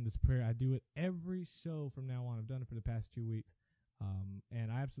join me in this prayer. I do it every show from now on. I've done it for the past 2 weeks,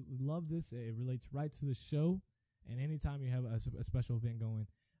 and I absolutely love this. It relates right to the show, and anytime you have a special event going,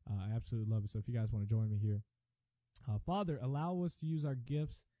 I absolutely love it. So if you guys want to join me here. Father, allow us to use our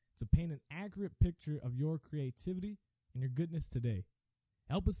gifts to paint an accurate picture of your creativity and your goodness today.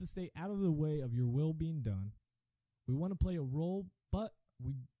 Help us to stay out of the way of your will being done. We want to play a role, but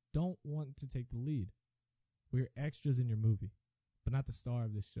we don't want to take the lead. We are extras in your movie, but not the star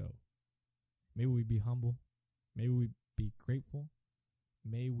of this show. May we be humble. May we be grateful.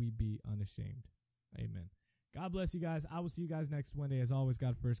 May we be unashamed. Amen. God bless you guys. I will see you guys next Wednesday. As always,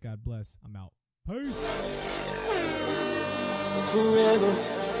 God first, God bless. I'm out. Peace. Forever.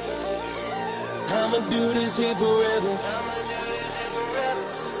 I'ma do this here forever.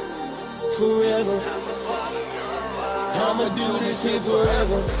 Forever. I'ma do this here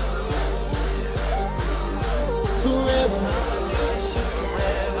forever. Forever.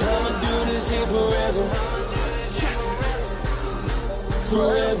 I'ma do this here forever.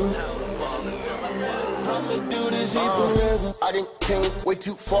 Forever. Do this here forever. I done came way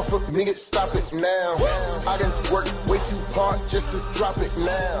too far for me to stop it now. I done worked way too hard just to drop it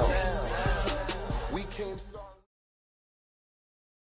now. We came so